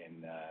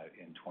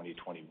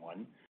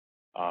 2021.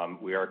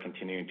 We are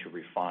continuing to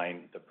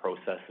refine the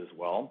process as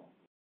well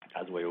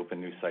as we open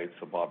new sites.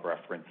 So Bob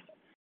referenced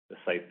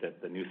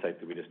the new site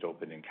that we just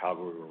opened in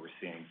Calgary, where we're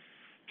seeing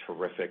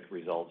terrific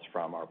results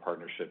from our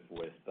partnership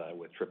with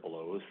Triple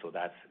O's. So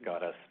that's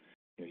got us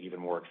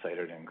even more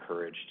excited and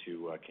encouraged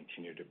to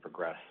continue to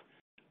progress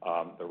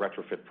the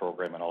retrofit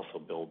program and also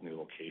build new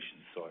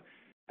locations. So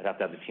I'd have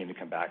to have the team to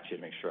come back to you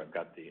to make sure I've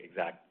got the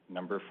exact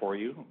number for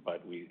you,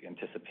 but we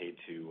anticipate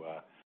to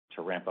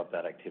ramp up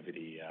that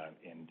activity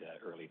in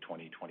early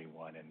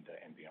 2021 and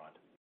beyond.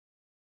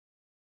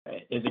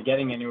 Is it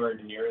getting anywhere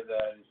near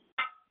the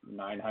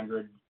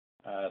 900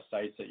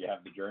 sites that you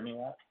have the Journey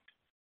at?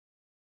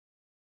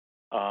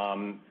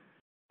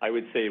 I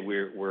would say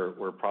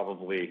we're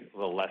probably a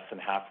little less than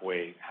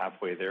halfway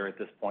there at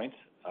this point.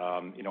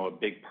 A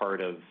big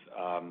part of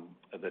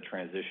the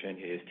transition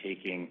is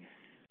taking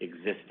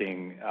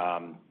existing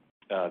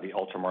the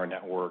Ultramar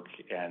network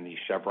and the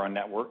Chevron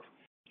network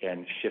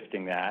and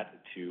shifting that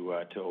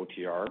to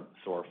OTR.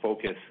 So our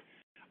focus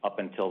up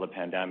until the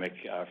pandemic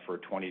for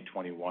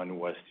 2021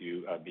 was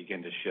to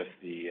begin to shift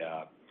the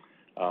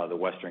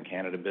Western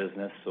Canada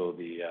business, so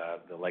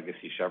the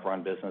legacy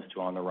Chevron business,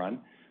 to On the Run.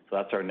 So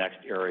that's our next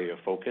area of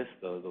focus.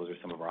 Those are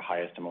some of our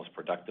highest and most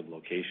productive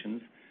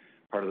locations.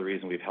 Part of the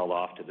reason we've held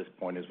off to this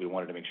point is we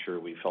wanted to make sure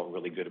we felt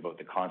really good about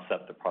the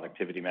concept, the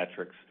productivity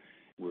metrics.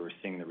 We were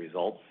seeing the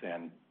results,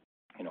 and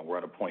we're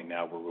at a point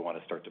now where we want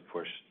to start to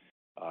push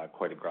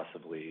quite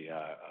aggressively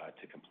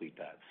to complete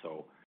that.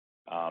 So,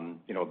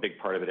 a big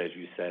part of it, as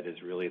you said,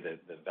 is really the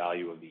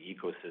value of the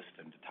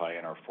ecosystem to tie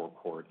in our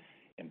forecourt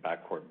and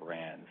backcourt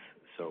brands.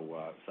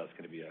 So that's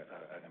going to be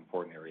an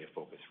important area of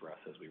focus for us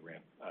as we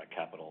ramp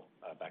capital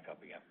back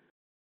up again.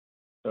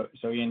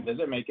 So Ian, does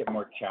it make it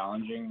more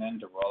challenging then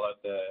to roll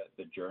out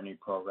the Journey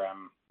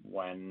program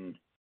when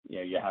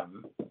you have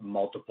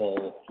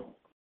multiple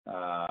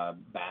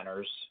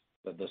banners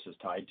that this is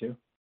tied to?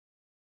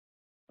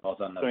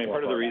 Part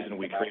of the reason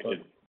we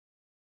created,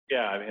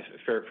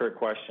 fair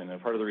question.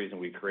 And part of the reason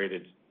we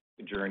created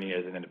Journey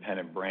as an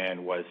independent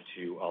brand was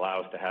to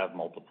allow us to have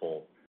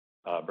multiple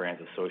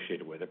brands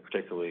associated with it,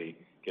 particularly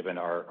given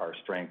our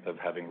strength of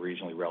having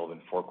regionally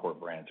relevant forecourt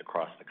brands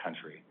across the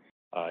country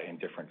in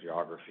different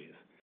geographies.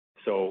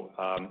 So,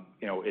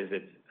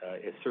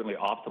 it's certainly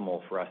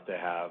optimal for us to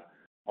have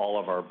all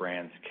of our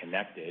brands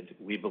connected.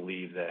 We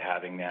believe that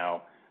having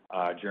now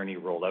Journey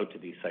rolled out to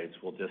these sites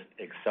will just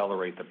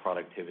accelerate the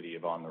productivity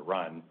of On the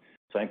Run.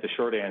 So I think the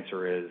short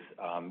answer is,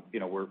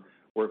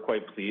 we're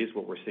quite pleased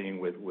what we're seeing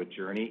with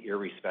Journey,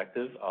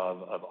 irrespective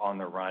of On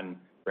the Run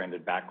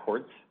branded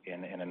backcourts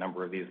in a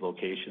number of these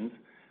locations,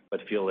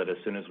 but feel that as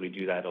soon as we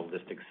do that, it'll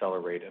just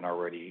accelerate an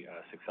already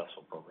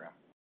successful program.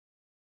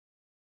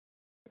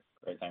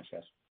 Great, thanks,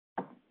 guys.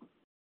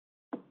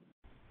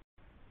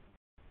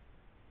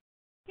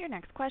 Your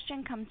next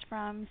question comes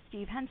from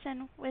Steve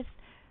Henson with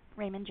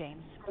Raymond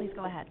James. Please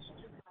go ahead.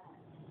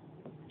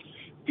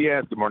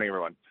 Yes, good morning,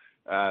 everyone.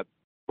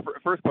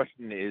 First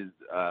question is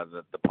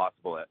the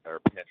possible or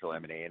potential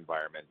M&A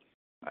environment.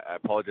 I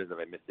apologize if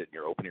I missed it in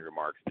your opening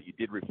remarks, but you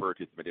did refer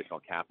to some additional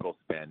capital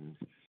spend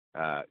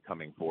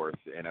coming forth,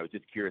 and I was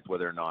just curious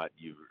whether or not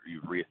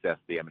you've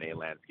reassessed the M&A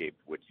landscape,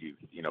 which you've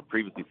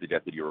previously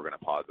suggested you were going to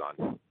pause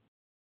on.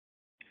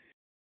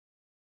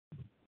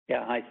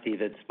 Yeah, hi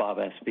Steve, it's Bob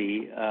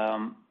Espey.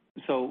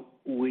 So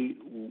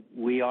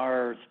we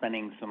are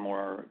spending some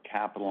more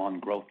capital on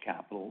growth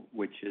capital,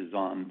 which is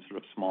on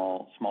sort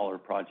of smaller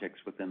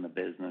projects within the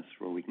business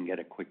where we can get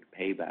a quick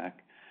payback.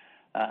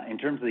 In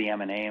terms of the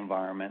M&A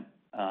environment,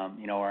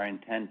 our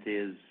intent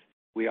is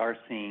we are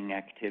seeing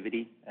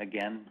activity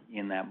again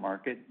in that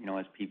market,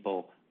 as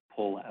people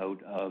pull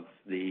out of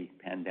the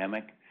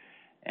pandemic.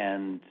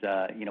 And,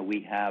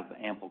 we have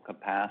ample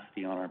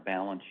capacity on our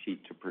balance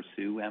sheet to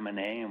pursue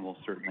M&A, and we'll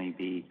certainly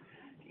be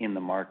in the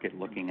market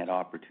looking at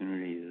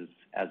opportunities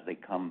as they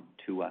come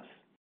to us.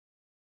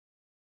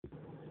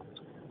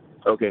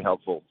 Okay,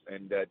 helpful.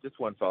 And just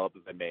one follow-up,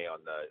 if I may, on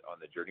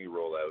the Journey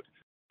rollout.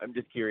 I'm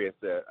just curious,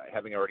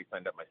 having already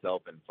signed up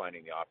myself and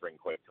finding the offering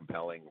quite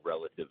compelling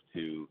relative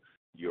to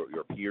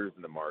your peers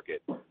in the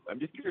market. I'm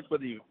just curious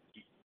whether you've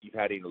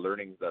had any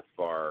learnings thus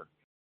far,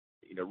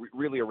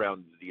 really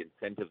around the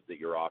incentives that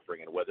you're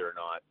offering and whether or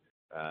not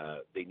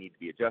they need to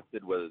be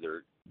adjusted, whether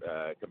they're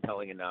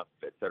compelling enough,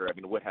 et cetera. I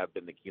mean, what have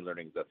been the key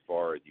learnings thus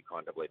far as you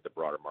contemplate the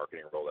broader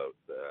marketing rollout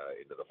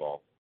into the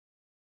fall?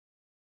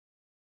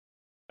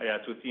 Yeah,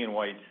 it's with Ian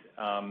White.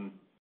 I'd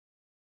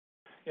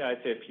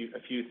say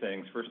a few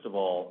things. First of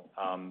all,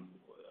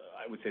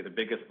 I would say the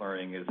biggest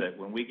learning is that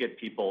when we get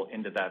people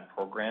into that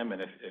program,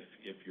 and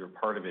if you're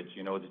part of it,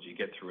 you know that you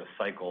get through a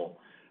cycle,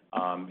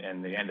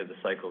 and the end of the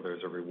cycle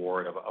there's a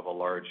reward of a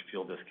large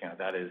fuel discount.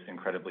 That is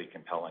incredibly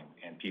compelling.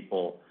 And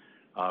people,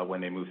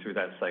 when they move through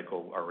that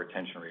cycle, our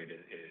retention rate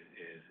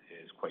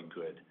is quite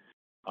good.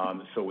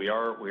 So we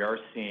are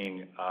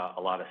seeing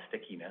a lot of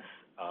stickiness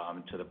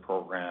to the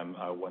program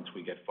once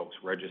we get folks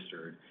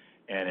registered,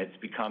 and it's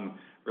become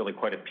really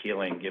quite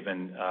appealing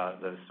given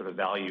the sort of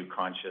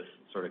value-conscious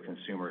sort of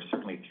consumers,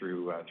 certainly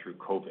through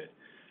COVID.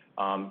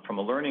 From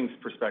a learnings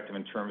perspective,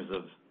 in terms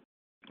of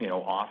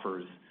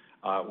offers,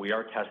 we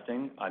are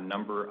testing a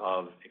number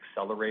of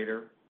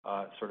accelerator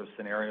sort of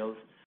scenarios.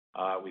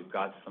 We've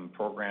got some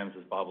programs,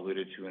 as Bob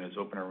alluded to in his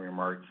opening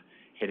remarks,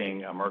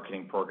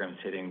 marketing programs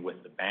hitting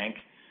with the bank.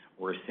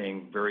 We're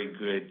seeing very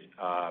good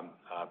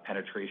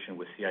penetration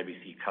with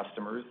CIBC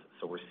customers,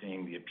 so we're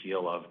seeing the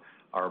appeal of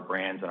our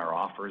brands and our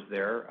offers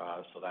there.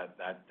 So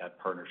that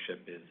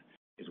partnership is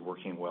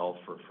working well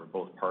for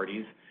both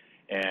parties.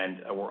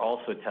 And we're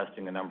also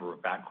testing a number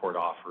of backcourt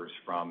offers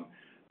from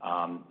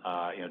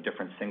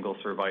different single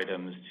serve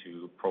items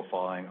to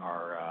profiling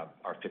our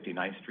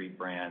 59th Street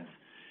brands.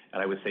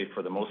 And I would say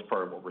for the most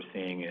part what we're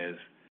seeing is,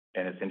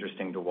 and it's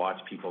interesting to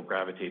watch people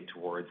gravitate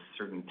towards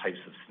certain types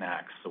of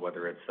snacks. So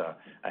whether it's a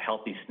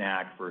healthy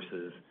snack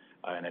versus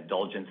an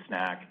indulgent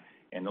snack,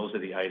 and those are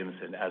the items,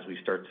 and as we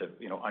start to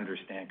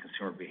understand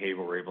consumer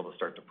behavior, we're able to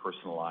start to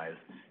personalize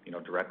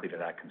directly to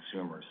that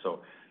consumer.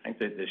 So I think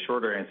that the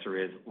shorter answer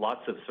is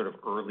lots of sort of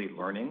early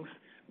learnings.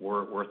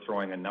 We're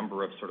throwing a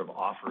number of sort of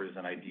offers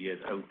and ideas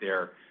out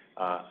there,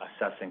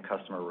 assessing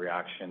customer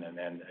reaction, and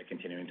then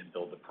continuing to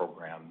build the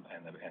program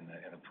and the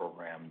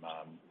program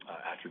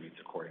attributes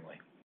accordingly.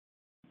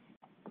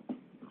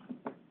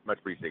 Much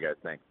appreciated, guys.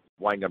 Thanks.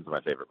 Wine gums are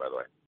my favorite, by the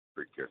way.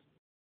 Cheers.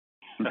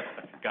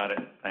 Got it.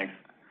 Thanks.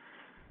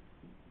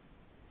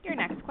 Your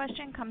next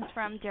question comes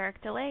from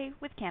Derek Dley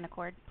with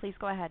Canaccord. Please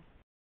go ahead.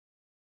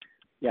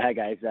 Yeah, hi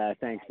guys.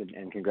 Thanks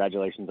and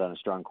congratulations on a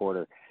strong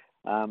quarter.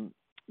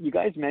 You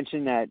guys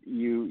mentioned that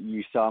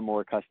you saw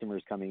more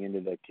customers coming into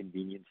the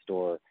convenience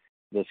store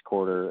this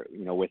quarter,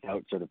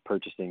 without sort of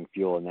purchasing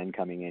fuel and then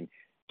coming in.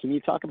 Can you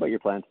talk about your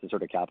plans to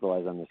sort of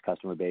capitalize on this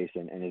customer base,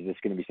 and is this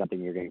going to be something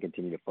you're going to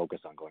continue to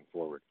focus on going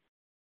forward?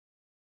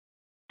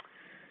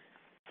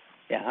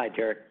 Yeah, hi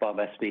Derek, Bob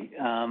Espey.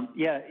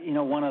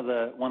 One of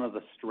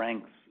the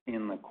strengths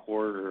in the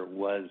quarter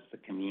was the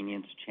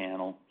convenience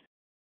channel,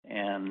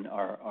 and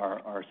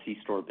our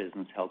C-store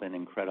business held in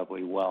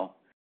incredibly well.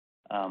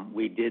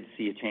 We did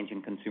see a change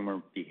in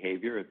consumer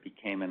behavior. It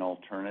became an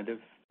alternative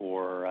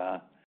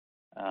for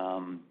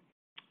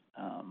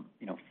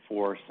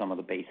some of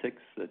the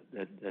basics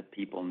that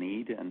people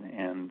need.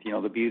 And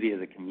the beauty of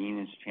the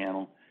convenience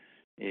channel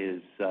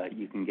is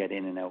you can get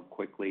in and out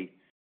quickly.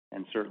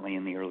 And certainly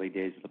in the early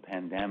days of the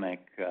pandemic,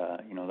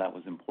 that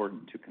was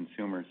important to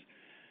consumers.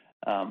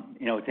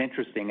 It's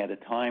interesting, at a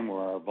time where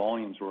our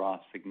volumes were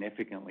off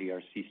significantly,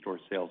 our C-store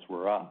sales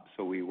were up.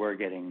 So we were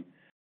getting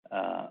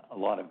a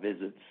lot of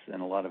visits,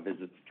 and a lot of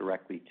visits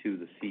directly to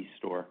the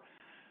C-store.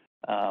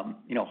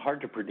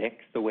 Hard to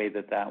predict the way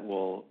that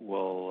will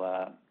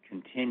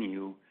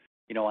continue.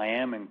 I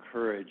am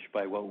encouraged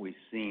by what we've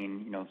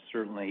seen,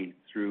 certainly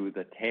through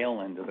the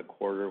tail end of the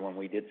quarter when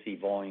we did see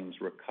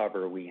volumes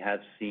recover. We have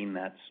seen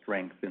that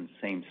strength in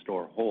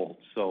same-store hold.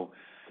 So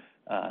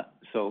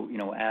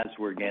as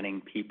we're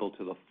getting people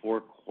to the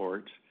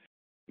forecourt,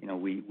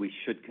 we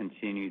should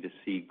continue to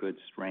see good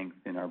strength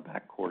in our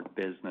backcourt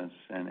business,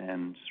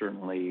 and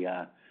certainly,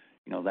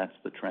 that's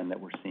the trend that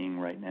we're seeing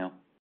right now.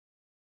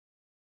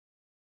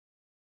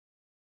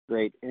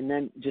 Great. And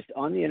then just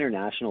on the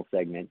international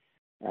segment,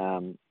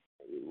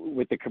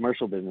 with the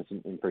commercial business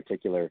in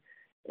particular,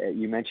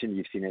 you mentioned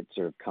you've seen it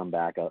sort of come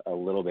back a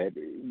little bit.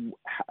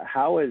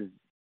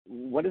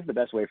 What is the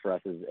best way for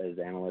us as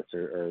analysts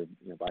or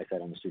buy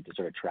side on the street to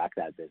sort of track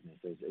that business?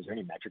 Is there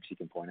any metrics you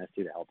can point us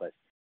to help us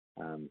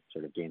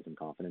sort of gain some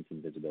confidence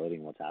and visibility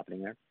in what's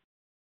happening there?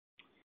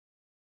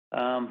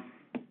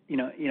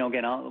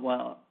 Again,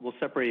 we'll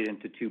separate it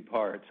into two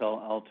parts.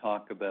 I'll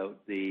talk about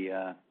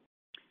the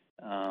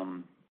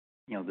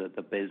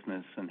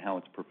business and how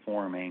it's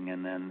performing,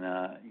 and then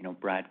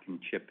Brad can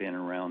chip in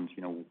around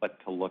what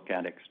to look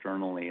at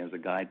externally as a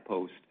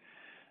guidepost.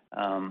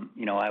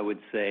 I would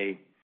say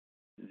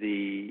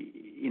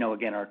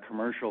again, our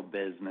commercial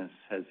business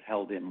has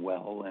held in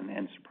well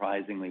and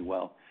surprisingly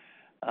well.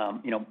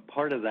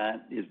 Part of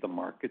that is the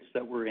markets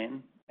that we're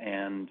in,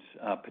 and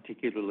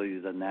particularly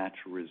the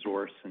natural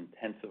resource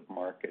intensive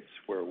markets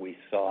where we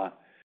saw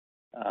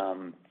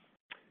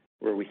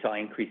where we saw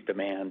increased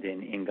demand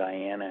in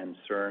Guyana and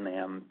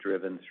Suriname,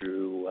 driven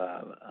through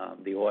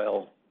the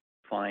oil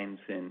finds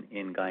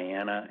in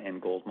Guyana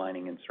and gold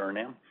mining in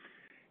Suriname.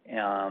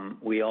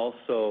 We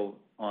also,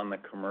 on the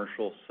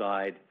commercial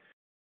side,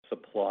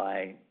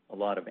 supply a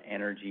lot of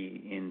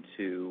energy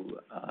into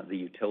the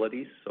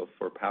utilities, so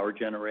for power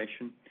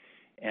generation,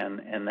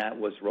 and that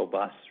was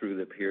robust through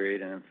the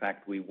period, and in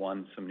fact we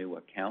won some new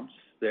accounts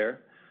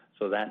there,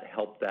 so that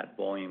helped that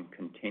volume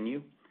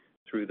continue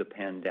through the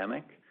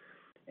pandemic.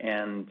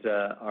 And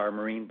our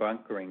marine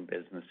bunkering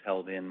business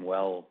held in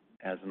well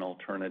as an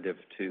alternative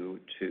to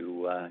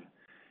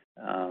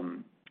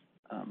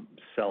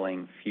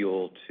selling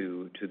fuel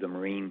to the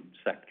marine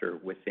sector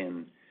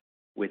within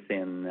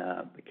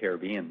the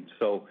Caribbean.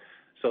 So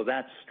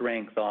that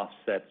strength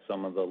offsets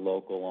some of the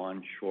local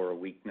onshore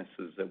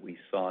weaknesses that we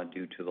saw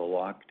due to the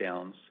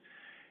lockdowns.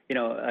 You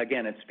know,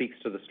 again, it speaks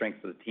to the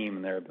strength of the team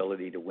and their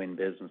ability to win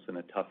business in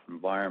a tough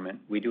environment.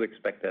 We do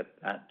expect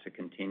that to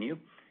continue,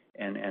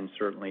 and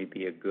certainly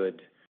be a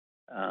good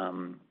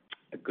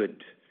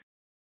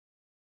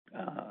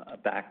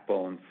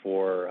backbone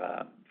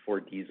for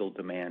diesel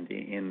demand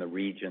in the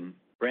region.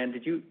 Brad,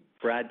 did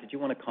you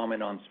want to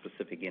comment on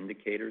specific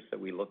indicators that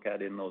we look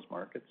at in those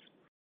markets?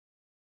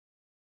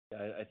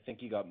 Yeah, I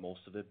think you got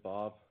most of it,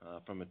 Bob.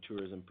 From a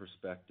tourism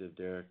perspective,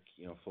 Derek,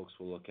 folks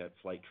will look at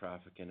flight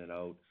traffic in and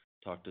out,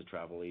 talk to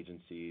travel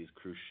agencies,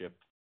 cruise ship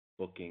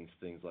bookings,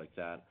 things like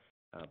that.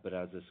 But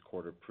as this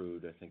quarter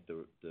proved, I think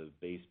the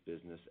base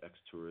business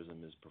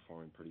ex-tourism is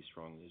performing pretty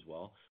strongly as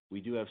well.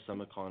 We do have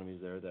some economies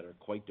there that are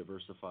quite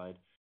diversified.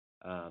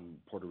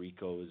 Puerto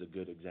Rico is a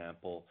good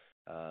example,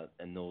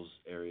 and those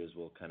areas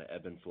will kind of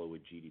ebb and flow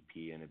with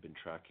GDP and have been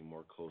tracking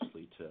more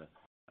closely to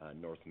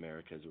North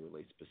America as it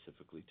relates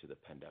specifically to the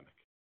pandemic.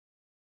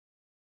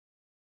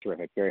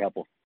 Terrific. Very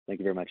helpful. Thank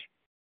you very much.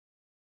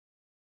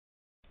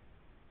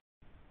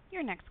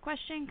 Your next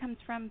question comes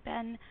from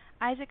Ben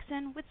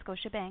Isaacson with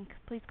Scotiabank.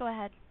 Please go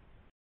ahead.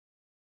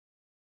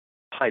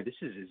 Hi, this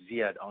is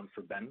Ziad on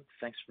for Ben.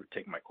 Thanks for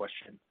taking my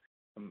question.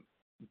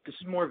 This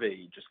is more of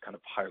a just kind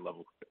of higher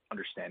level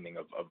understanding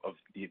of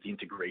the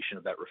integration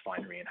of that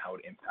refinery and how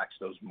it impacts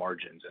those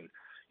margins. And,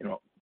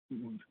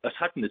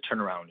 aside from the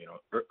turnaround,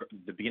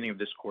 the beginning of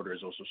this quarter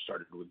has also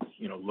started with,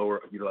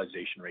 lower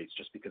utilization rates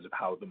just because of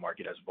how the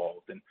market has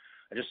evolved. And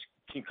can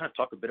you kind of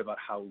talk a bit about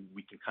how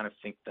we can kind of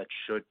think that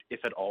should,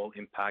 if at all,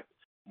 impact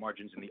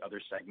margins in the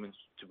other segments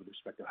with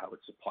respect to how it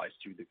supplies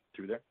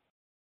through there?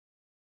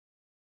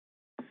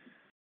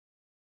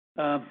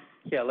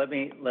 Yeah, let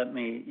me.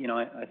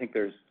 I think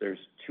there's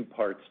two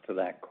parts to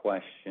that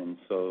question.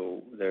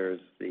 So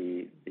there's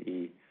the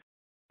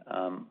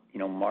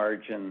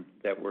margin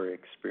that we're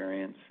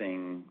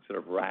experiencing, sort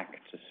of rack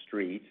to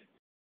street,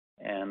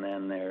 and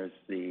then there's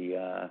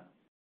the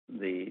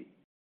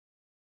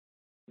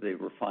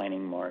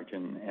refining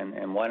margin.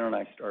 And why don't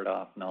I start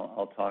off, and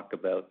I'll talk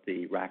about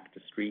the rack to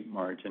street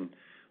margin,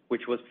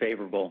 which was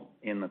favorable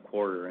in the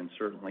quarter and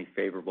certainly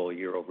favorable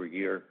year over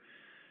year.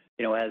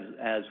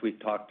 As we've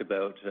talked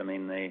about, I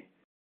mean, the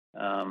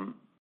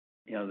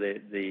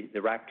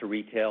rack to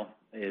retail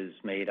is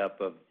made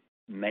up of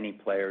many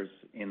players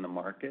in the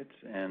market,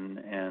 and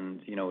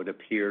it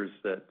appears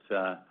that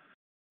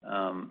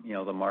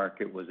the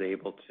market was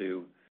able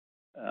to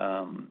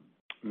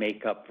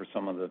make up for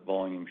some of the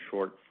volume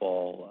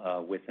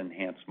shortfall with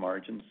enhanced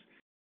margins.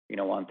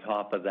 On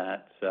top of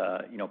that,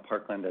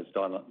 Parkland has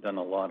done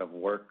a lot of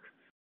work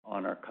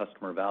on our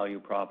customer value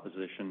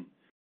proposition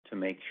to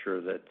make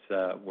sure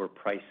that we're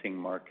pricing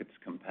markets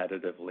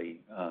competitively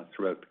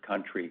throughout the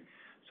country.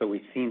 So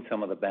we've seen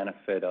some of the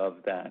benefit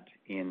of that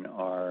in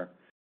our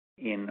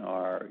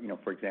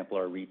for example,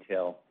 our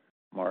retail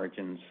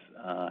margins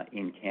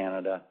in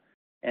Canada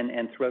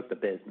and throughout the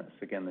business.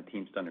 Again, the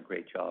team's done a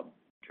great job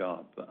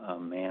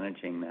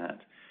managing that.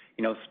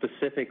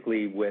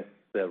 Specifically with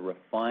the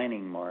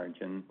refining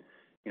margin,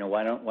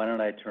 why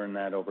don't I turn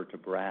that over to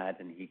Brad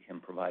and he can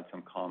provide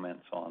some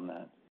comments on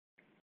that.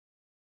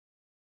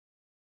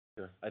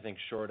 Sure. I think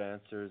short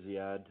answer,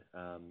 Ziad,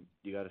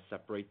 you got to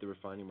separate the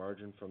refining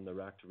margin from the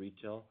rack to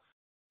retail.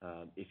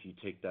 If you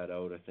take that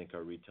out, I think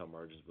our retail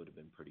margins would have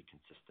been pretty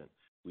consistent.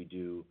 We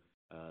do,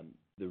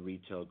 the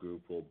retail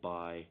group will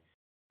buy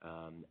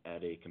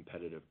at a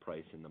competitive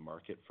price in the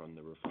market from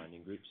the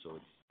refining group, so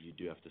you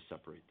do have to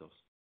separate those.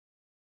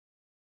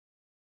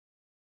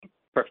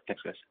 Perfect.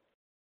 Thanks, guys.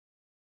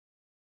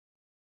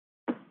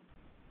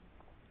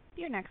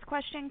 Your next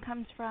question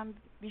comes from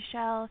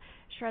Vishal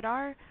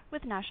Shreedhar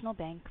with National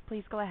Bank.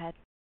 Please go ahead.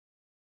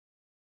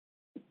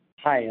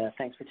 Hi,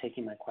 thanks for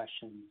taking my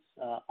questions.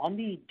 On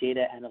the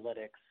data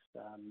analytics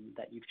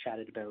that you've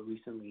chatted about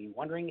recently,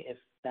 wondering if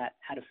that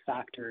had a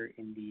factor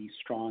in the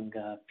strong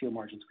fuel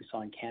margins we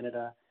saw in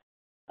Canada,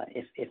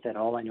 if at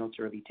all. I know it's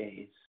early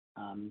days.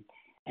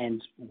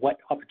 And what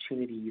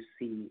opportunity you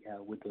see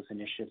with those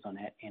initiatives on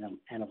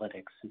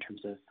analytics in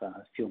terms of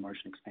fuel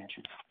margin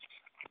expansion?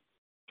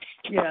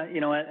 Yeah,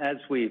 as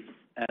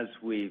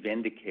we've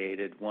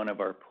indicated, one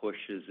of our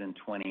pushes in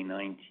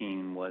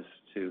 2019 was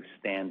to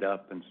stand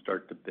up and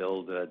start to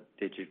build a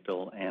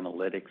digital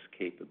analytics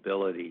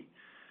capability.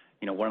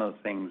 One of the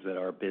things that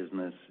our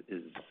business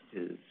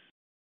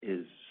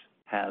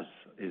has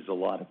a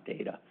lot of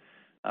data.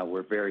 We're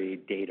a very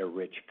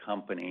data-rich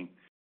company.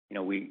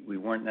 We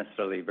weren't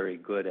necessarily very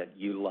good at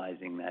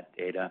utilizing that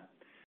data.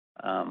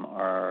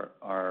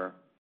 Our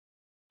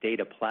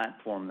data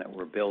platform that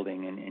we're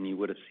building, and you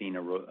would have seen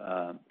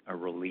a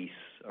release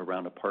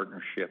around a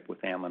partnership with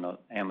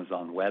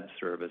Amazon Web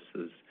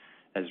Services,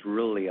 has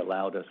really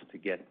allowed us to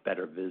get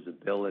better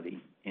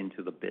visibility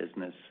into the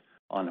business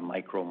on a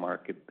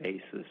micro-market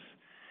basis,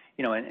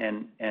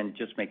 and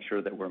just make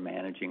sure that we're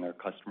managing our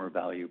customer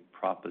value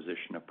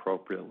proposition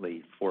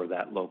appropriately for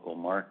that local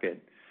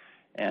market.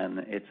 And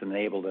it's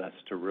enabled us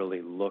to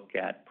really look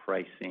at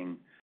pricing,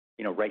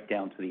 right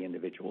down to the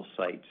individual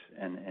sites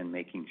and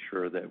making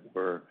sure that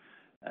we're,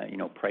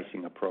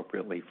 pricing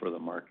appropriately for the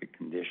market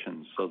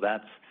conditions. So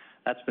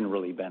that's been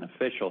really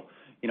beneficial.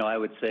 I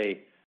would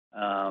say,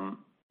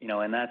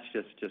 and that's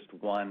just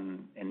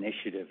one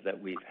initiative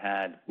that we've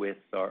had with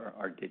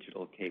our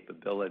digital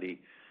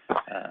capability.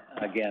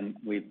 Again,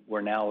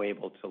 we're now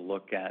able to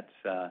look at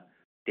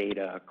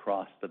data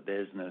across the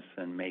business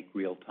and make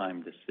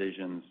real-time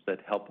decisions that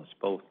help us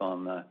both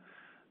on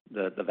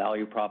the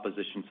value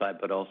proposition side,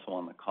 but also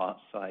on the cost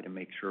side, and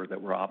make sure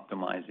that we're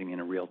optimizing in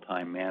a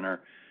real-time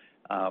manner.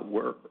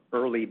 We're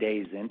early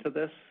days into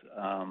this.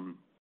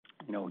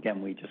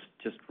 Again, we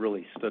just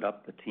really stood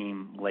up the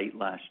team late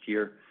last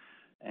year,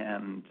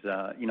 and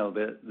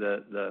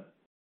the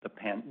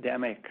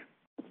pandemic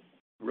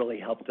really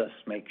helped us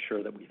make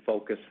sure that we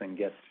focus and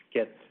get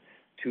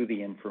to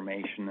the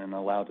information, and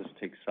allowed us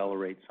to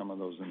accelerate some of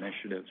those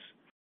initiatives.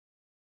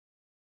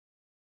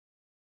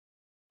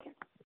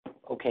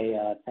 Okay,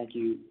 thank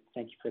you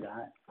for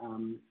that.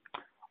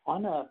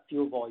 On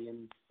fuel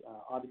volumes,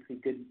 obviously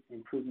good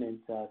improvement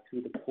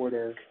through the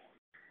quarter.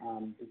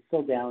 It's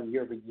still down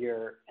year over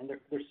year, and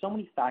there's so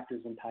many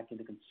factors impacting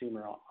the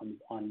consumer.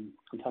 I'm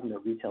talking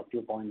about retail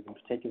fuel volumes in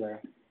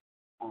particular.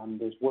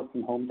 There's work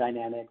from home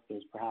dynamics.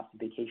 There's perhaps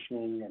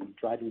vacationing and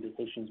driving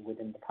vacations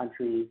within the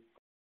country,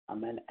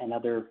 and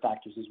other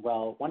factors as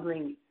well.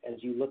 Wondering,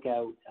 as you look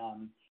out,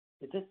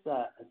 is this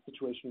a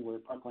situation where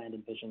Parkland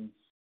envisions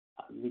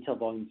retail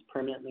volumes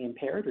permanently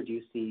impaired, or do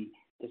you see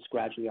this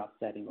gradually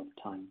offsetting over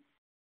time?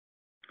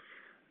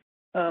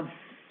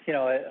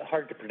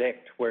 Hard to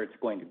predict where it's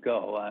going to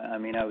go. I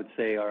would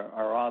say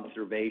our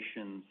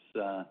observations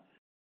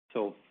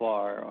so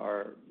far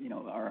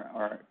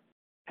are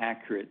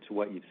accurate to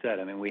what you've said.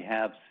 We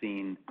have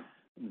seen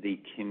the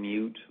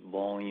commute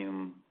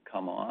volume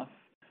come off.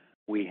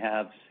 We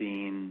have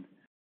seen,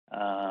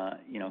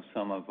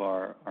 some of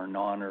our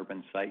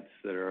non-urban sites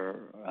that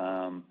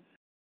are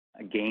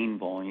gain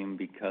volume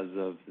because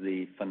of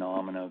the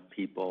phenomena of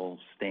people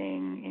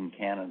staying in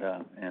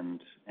Canada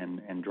and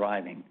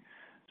driving.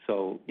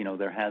 So,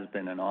 there has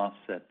been an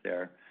offset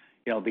there.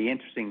 It'll be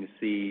interesting to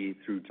see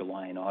through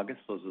July and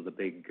August. Those are the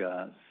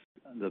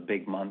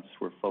big months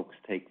where folks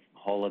take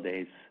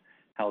holidays,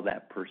 how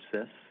that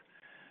persists.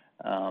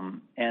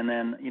 And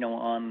then,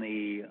 on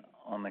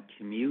the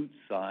commute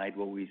side,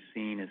 what we've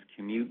seen is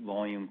commute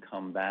volume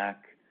come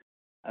back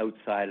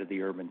outside of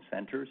the urban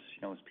centers,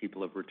 as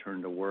people have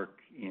returned to work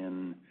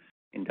in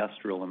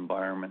industrial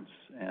environments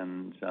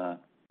and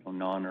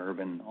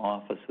non-urban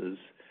offices.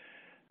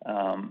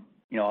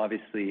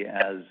 Obviously,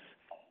 as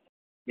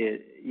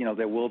it,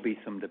 there will be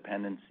some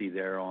dependency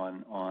there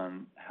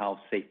on how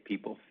safe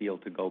people feel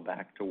to go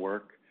back to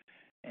work,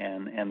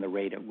 and the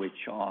rate at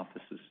which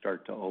offices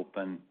start to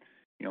open,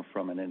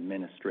 from an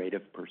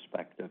administrative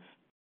perspective.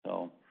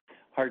 So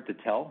hard to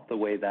tell the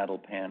way that'll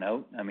pan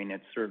out.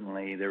 It's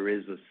certainly, there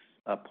is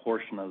a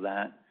portion of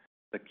that,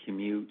 the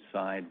commute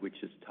side,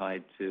 which is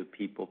tied to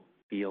people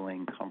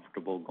feeling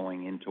comfortable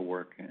going into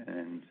work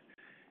and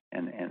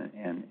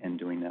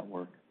doing that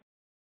work.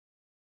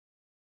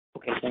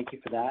 Okay, thank you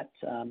for that.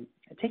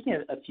 Taking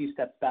a few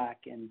steps back,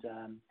 and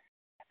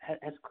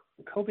has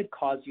COVID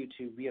caused you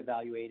to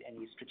reevaluate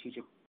any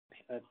strategic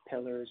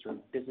pillars or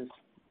business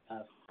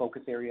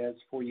focus areas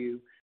for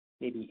you?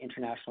 Maybe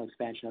international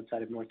expansion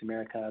outside of North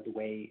America, the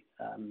way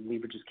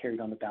leverage is carried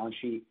on the balance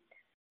sheet.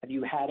 Have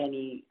you had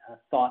any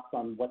thoughts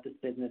on what this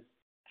business,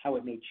 how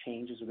it may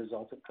change as a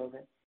result of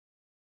COVID?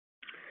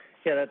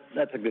 Yeah,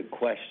 that's a good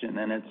question,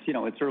 and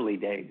it's early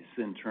days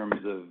in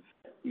terms of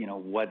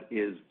what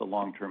is the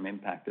long-term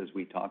impact, as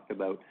we talked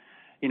about.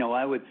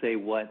 I would say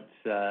what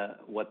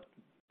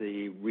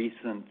the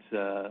recent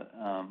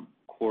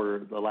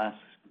quarter, the last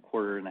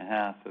quarter and a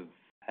half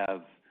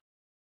have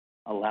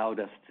allowed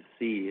us to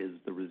see is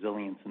the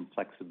resilience and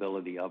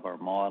flexibility of our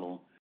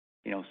model.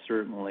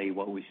 Certainly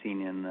what we've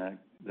seen in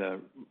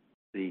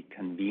the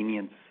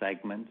convenience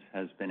segment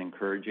has been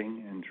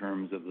encouraging in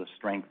terms of the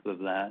strength of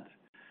that.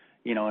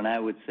 And I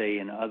would say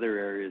in other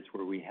areas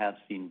where we have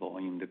seen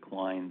volume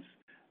declines,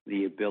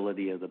 the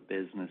ability of the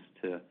business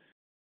to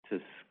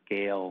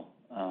scale,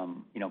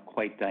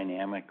 quite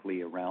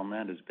dynamically around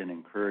that has been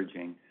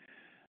encouraging.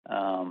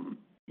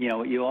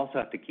 You also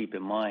have to keep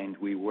in mind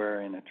we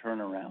were in a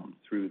turnaround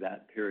through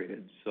that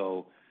period.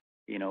 So,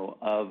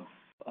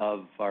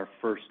 of our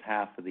first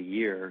half of the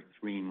year,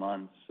 3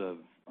 months of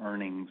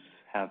earnings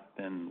have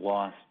been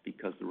lost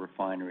because the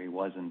refinery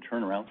was in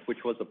turnaround,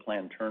 which was a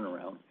planned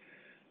turnaround.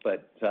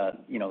 But,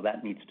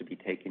 that needs to be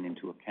taken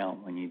into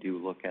account when you do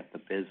look at the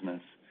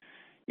business.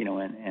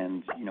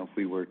 If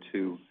we were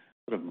to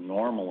sort of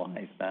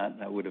normalize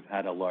that would have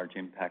had a large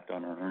impact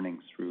on our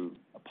earnings through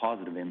a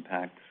positive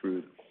impact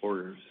through the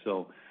quarters.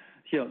 So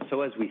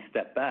as we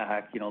step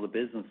back, the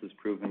business has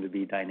proven to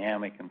be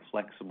dynamic and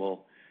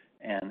flexible,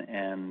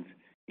 and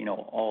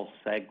all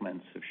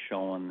segments have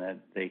shown that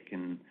they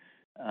can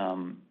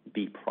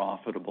be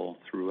profitable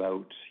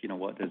throughout,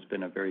 what has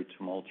been a very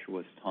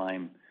tumultuous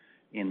time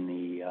in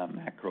the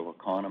macro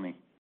economy.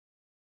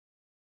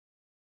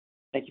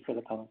 Thank you for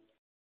the comment.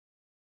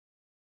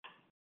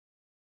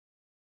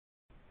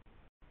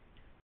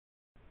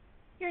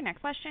 Your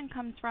next question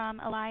comes from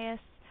Elias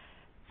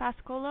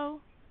Fascolo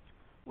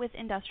with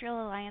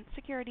Industrial Alliance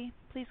Security.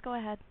 Please go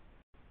ahead.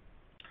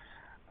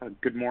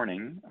 Good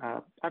morning.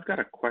 I've got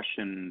a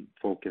question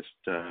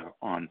focused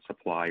on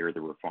supply or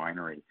the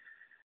refinery.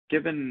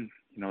 Given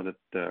that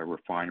the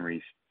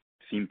refineries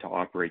seem to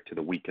operate to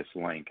the weakest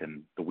link,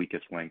 and the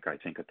weakest link I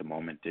think at the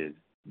moment is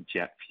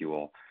jet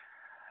fuel,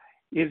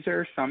 is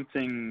there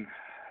something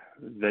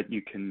that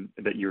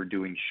you're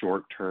doing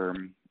short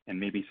term, and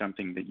maybe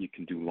something that you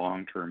can do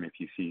long term if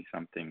you see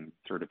something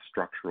sort of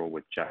structural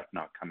with jet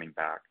not coming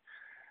back,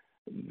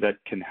 that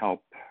can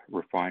help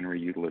refinery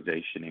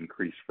utilization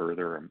increase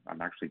further?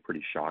 I'm actually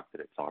pretty shocked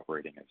that it's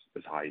operating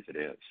as high as it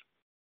is.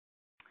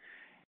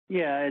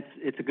 Yeah,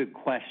 it's a good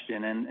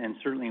question, and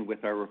certainly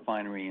with our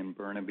refinery in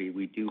Burnaby,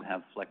 we do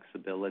have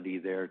flexibility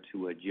there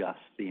to adjust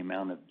the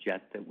amount of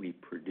jet that we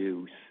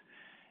produce,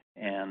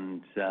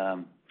 and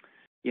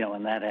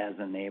that has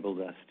enabled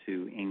us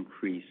to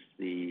increase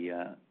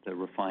the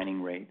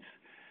refining rates.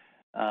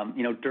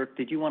 Dirk,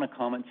 did you want to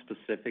comment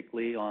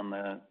specifically on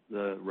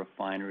the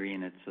refinery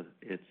and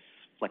its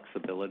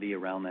flexibility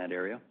around that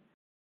area?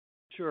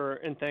 Sure,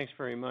 and thanks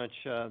very much.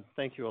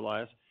 Thank you,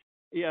 Elias.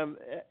 Yeah,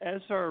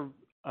 as our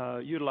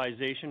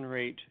utilization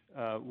rate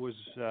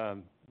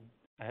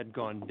had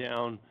gone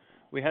down,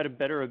 we had a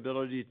better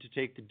ability to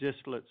take the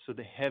distillate, so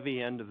the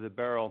heavy end of the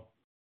barrel,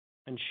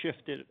 and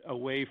shift it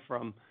away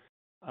from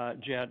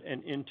jet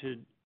and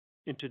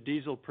into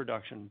diesel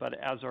production. But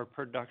as our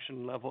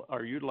production level,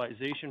 our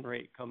utilization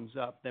rate comes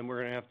up, then we're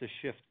going to have to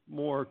shift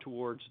more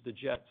towards the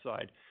jet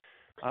side.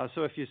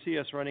 So if you see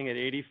us running at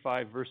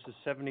 85 versus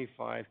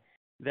 75,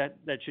 that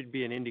should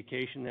be an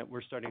indication that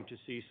we're starting to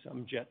see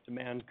some jet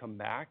demand come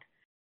back.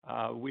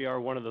 We are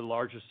one of the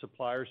largest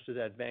suppliers to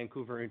that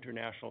Vancouver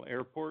International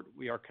Airport.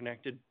 We are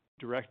connected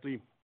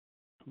directly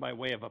by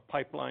way of a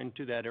pipeline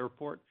to that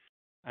airport.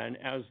 And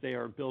as they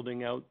are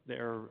building out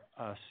their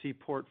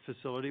seaport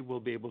facility, we'll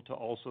be able to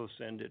also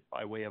send it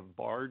by way of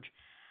barge.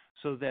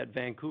 So that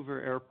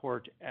Vancouver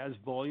Airport, as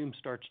volume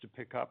starts to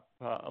pick up,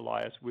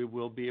 Elias, we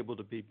will be able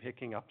to be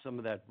picking up some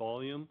of that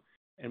volume,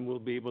 and we'll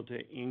be able to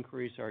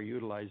increase our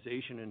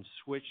utilization and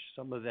switch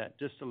some of that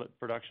distillate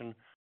production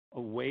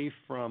away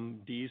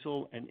from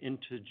diesel and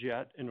into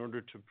jet in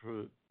order to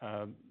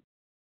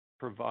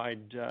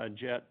provide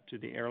jet to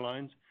the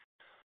airlines.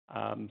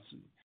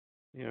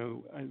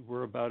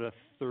 We're about a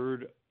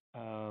third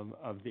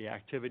of the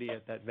activity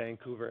at that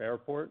Vancouver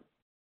airport,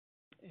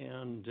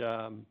 and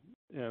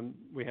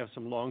we have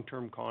some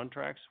long-term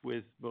contracts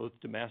with both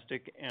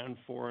domestic and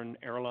foreign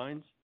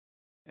airlines,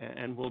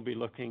 and we'll be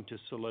looking to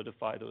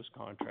solidify those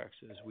contracts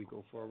as we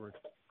go forward.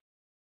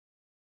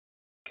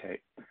 Okay.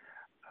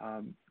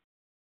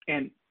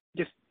 And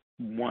just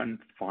one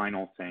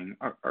final thing.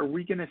 Are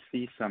we going to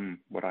see some,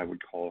 what I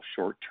would call,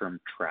 short-term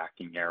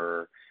tracking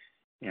error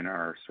in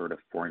our sort of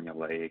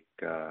formulaic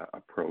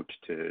approach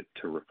to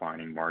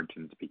refining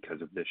margins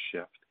because of this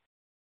shift?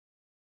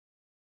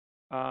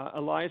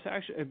 Elias,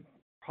 actually,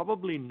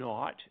 probably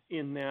not,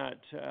 in that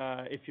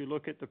if you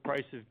look at the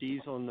price of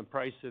diesel and the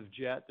price of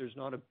jet, there's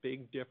not a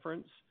big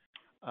difference.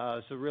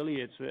 So really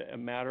it's a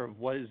matter of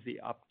what is the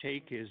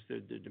uptake, is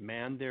the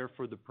demand there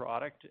for the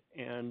product,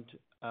 and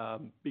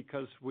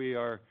because we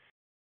are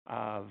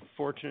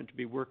fortunate to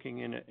be working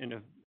in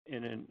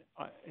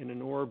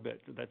an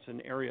orbit that's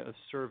an area of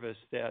service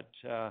that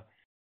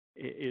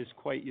is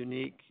quite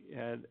unique,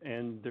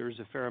 and there's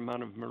a fair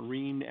amount of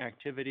marine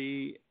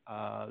activity.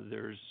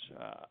 There's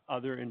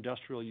other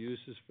industrial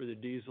uses for the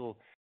diesel.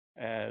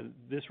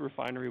 This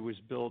refinery was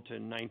built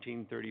in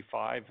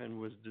 1935 and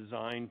was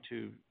designed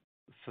to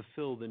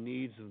fulfill the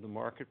needs of the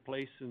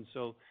marketplace, and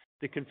so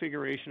the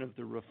configuration of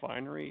the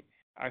refinery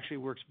actually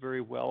works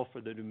very well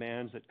for the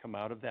demands that come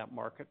out of that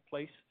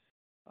marketplace.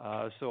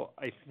 So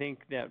I think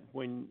that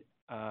when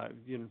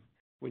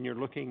you're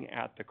looking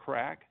at the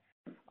crack,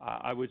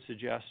 I would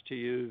suggest to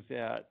you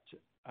that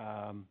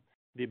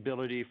the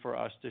ability for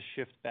us to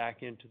shift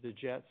back into the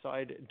jet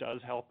side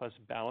does help us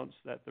balance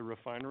the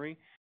refinery,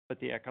 but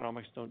the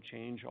economics don't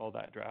change all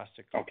that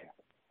drastically.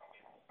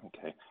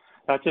 Okay.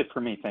 That's it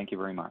for me. Thank you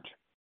very much.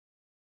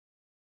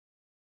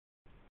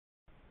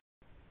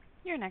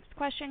 Your next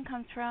question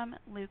comes from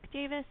Luke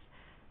Davis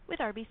with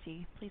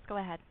RBC. Please go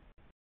ahead.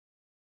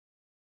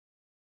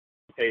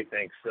 Hey,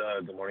 thanks.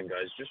 Good morning,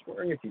 guys. Just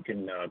wondering if you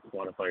can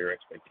quantify your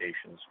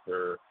expectations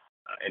for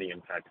any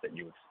impact that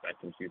you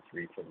expect in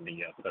Q3 from the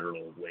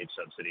federal wage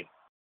subsidy.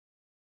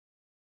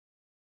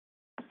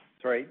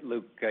 Sorry,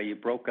 Luke, you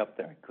broke up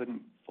there. I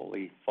couldn't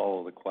fully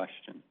follow the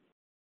question.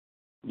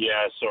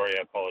 Yeah, sorry,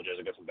 I apologize.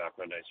 I got some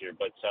background noise here.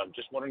 But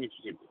just wondering if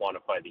you could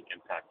quantify the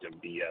impact of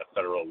the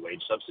federal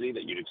wage subsidy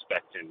that you'd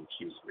expect in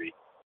Q3.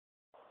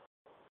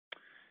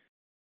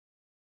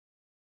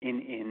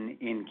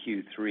 In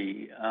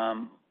Q3,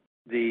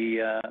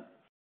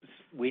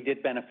 we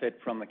did benefit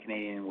from the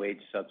Canadian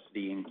wage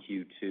subsidy in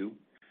Q2.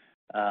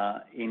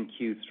 In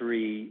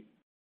Q3,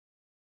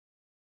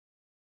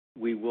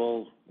 we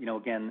will,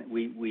 again,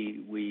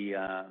 we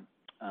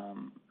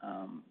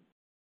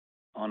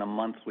on a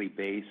monthly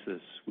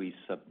basis we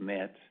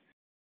submit,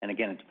 and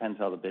again, it depends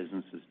how the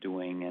business is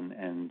doing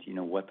and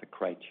what the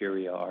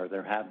criteria are.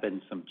 There have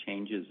been some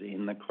changes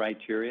in the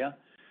criteria,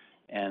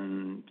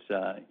 and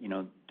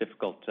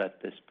difficult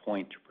at this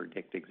point to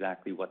predict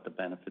exactly what the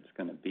benefit's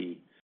going to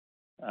be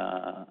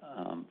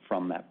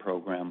from that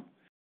program.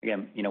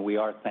 Again, we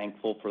are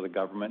thankful for the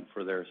government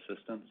for their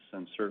assistance,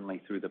 and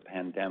certainly through the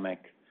pandemic,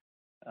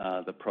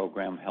 the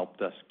program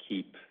helped us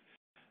keep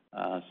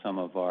some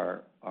of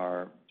our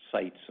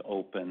sites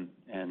open,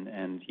 and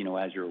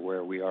as you're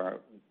aware,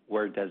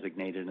 we're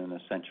designated an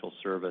essential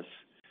service,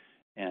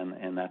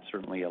 and that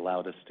certainly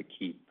allowed us to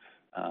keep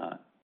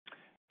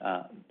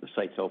the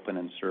sites open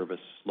and service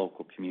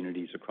local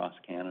communities across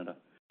Canada.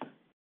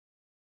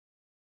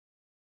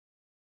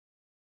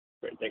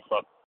 Great, thanks,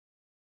 Bob.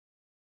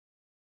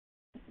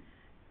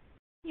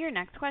 Your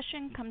next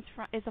question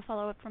is a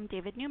follow-up from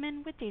David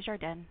Newman with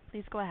Desjardins.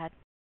 Please go ahead.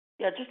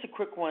 Yeah, just a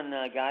quick one,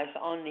 guys.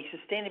 On the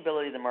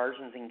sustainability of the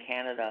margins in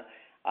Canada,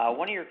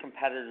 one of your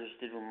competitors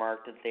did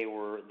remark that they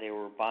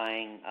were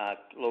buying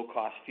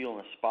low-cost fuel in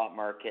the spot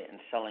market and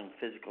selling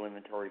physical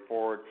inventory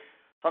forward.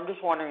 So I'm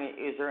just wondering,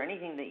 is there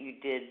anything that you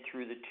did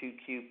through the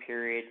 2Q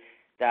period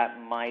that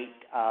might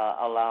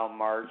allow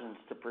margins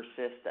to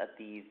persist at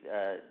these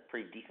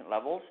pretty decent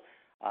levels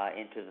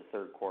into the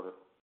third quarter?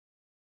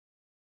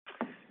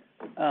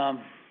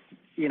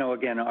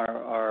 Again,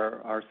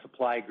 our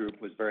supply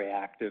group was very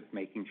active,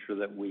 making sure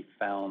that we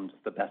found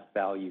the best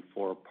value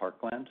for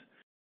Parkland.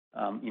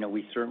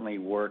 We certainly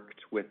worked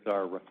with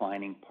our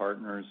refining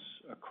partners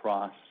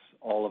across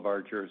all of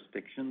our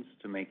jurisdictions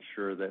to make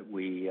sure that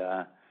we,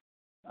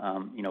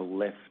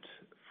 lift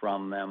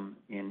from them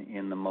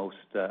in the most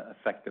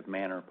effective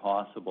manner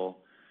possible.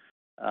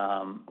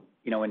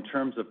 In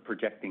terms of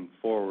projecting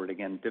forward,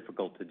 again,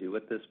 difficult to do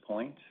at this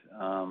point,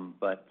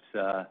 but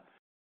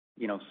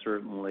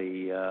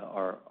certainly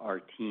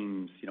our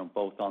teams,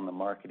 both on the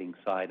marketing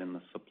side and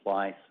the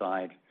supply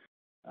side,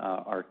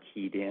 are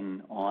keyed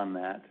in on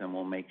that, and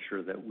we'll make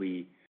sure that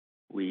we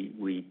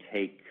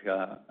take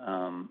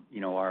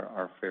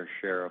our fair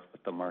share of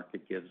what the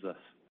market gives us.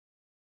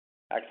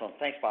 Excellent.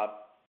 Thanks, Bob.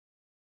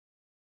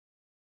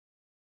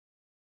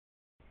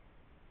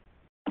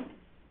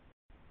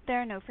 There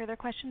are no further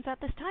questions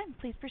at this time.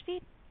 Please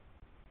proceed.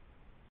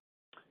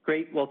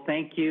 Great. Well,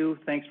 thank you.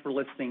 Thanks for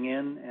listening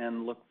in,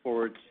 and look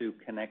forward to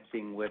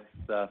connecting with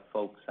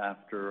folks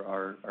after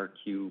our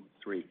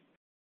Q3.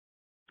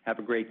 Have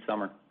a great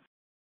summer.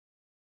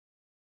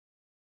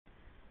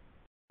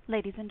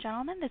 Ladies and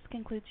gentlemen, this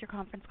concludes your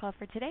conference call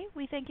for today.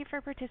 We thank you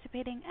for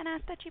participating and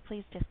ask that you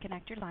please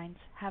disconnect your lines.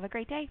 Have a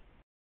great day.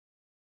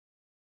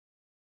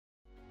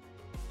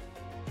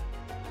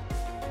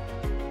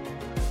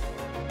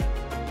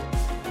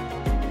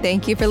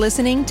 Thank you for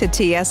listening to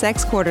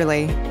TSX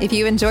Quarterly. If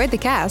you enjoyed the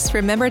cast,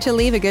 remember to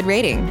leave a good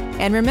rating.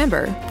 And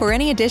remember, for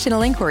any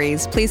additional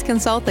inquiries, please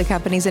consult the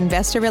company's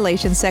investor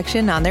relations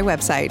section on their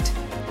website.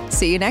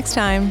 See you next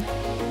time.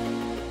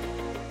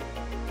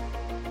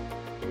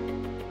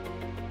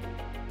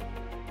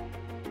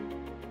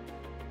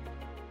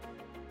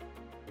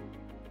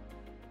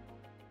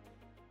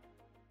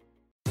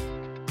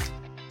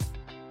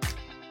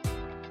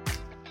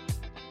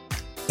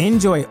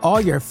 Enjoy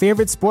all your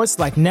favorite sports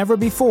like never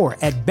before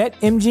at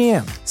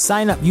BetMGM.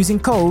 Sign up using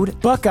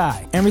code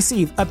Buckeye and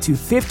receive up to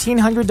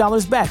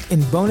 $1,500 back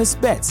in bonus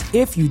bets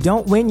if you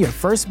don't win your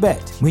first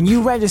bet. When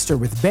you register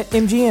with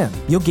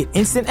BetMGM, you'll get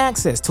instant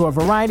access to a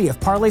variety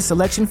of parlay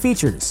selection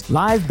features,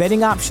 live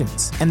betting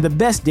options, and the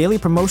best daily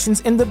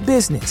promotions in the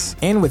business.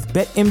 And with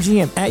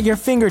BetMGM at your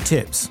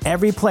fingertips,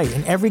 every play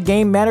and every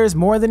game matters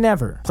more than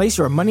ever. Place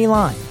your money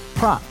line,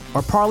 prop,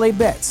 or parlay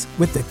bets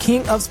with the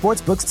king of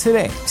sportsbooks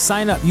today.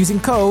 Sign up using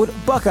code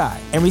Buckeye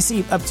and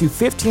receive up to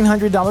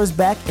 $1,500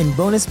 back in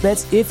bonus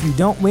bets if you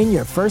don't win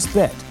your first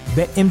bet.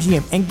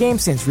 BetMGM and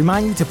GameSense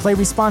remind you to play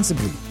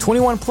responsibly.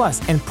 21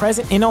 plus and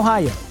present in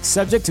Ohio,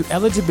 subject to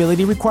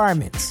eligibility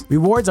requirements.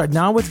 Rewards are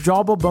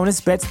non-withdrawable bonus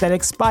bets that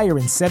expire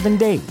in 7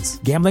 days.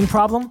 Gambling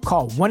problem?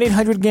 Call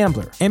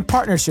 1-800-GAMBLER. In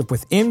partnership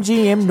with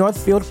MGM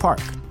Northfield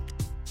Park.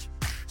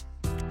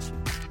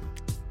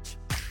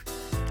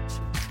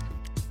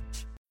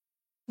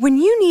 When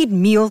you need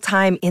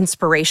mealtime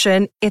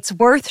inspiration, it's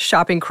worth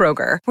shopping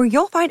Kroger, where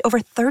you'll find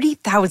over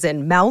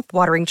 30,000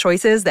 mouth-watering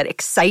choices that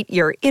excite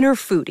your inner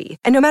foodie.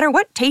 And no matter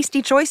what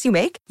tasty choice you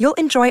make, you'll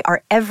enjoy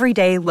our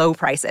everyday low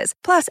prices,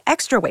 plus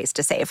extra ways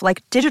to save,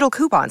 like digital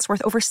coupons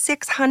worth over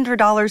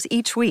 $600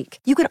 each week.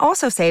 You can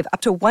also save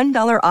up to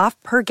 $1 off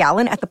per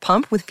gallon at the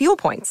pump with fuel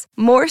points.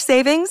 More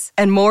savings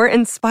and more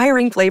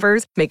inspiring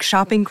flavors make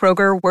shopping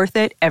Kroger worth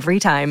it every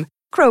time.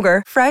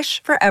 Kroger,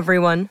 fresh for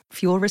everyone.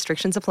 Fuel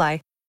restrictions apply.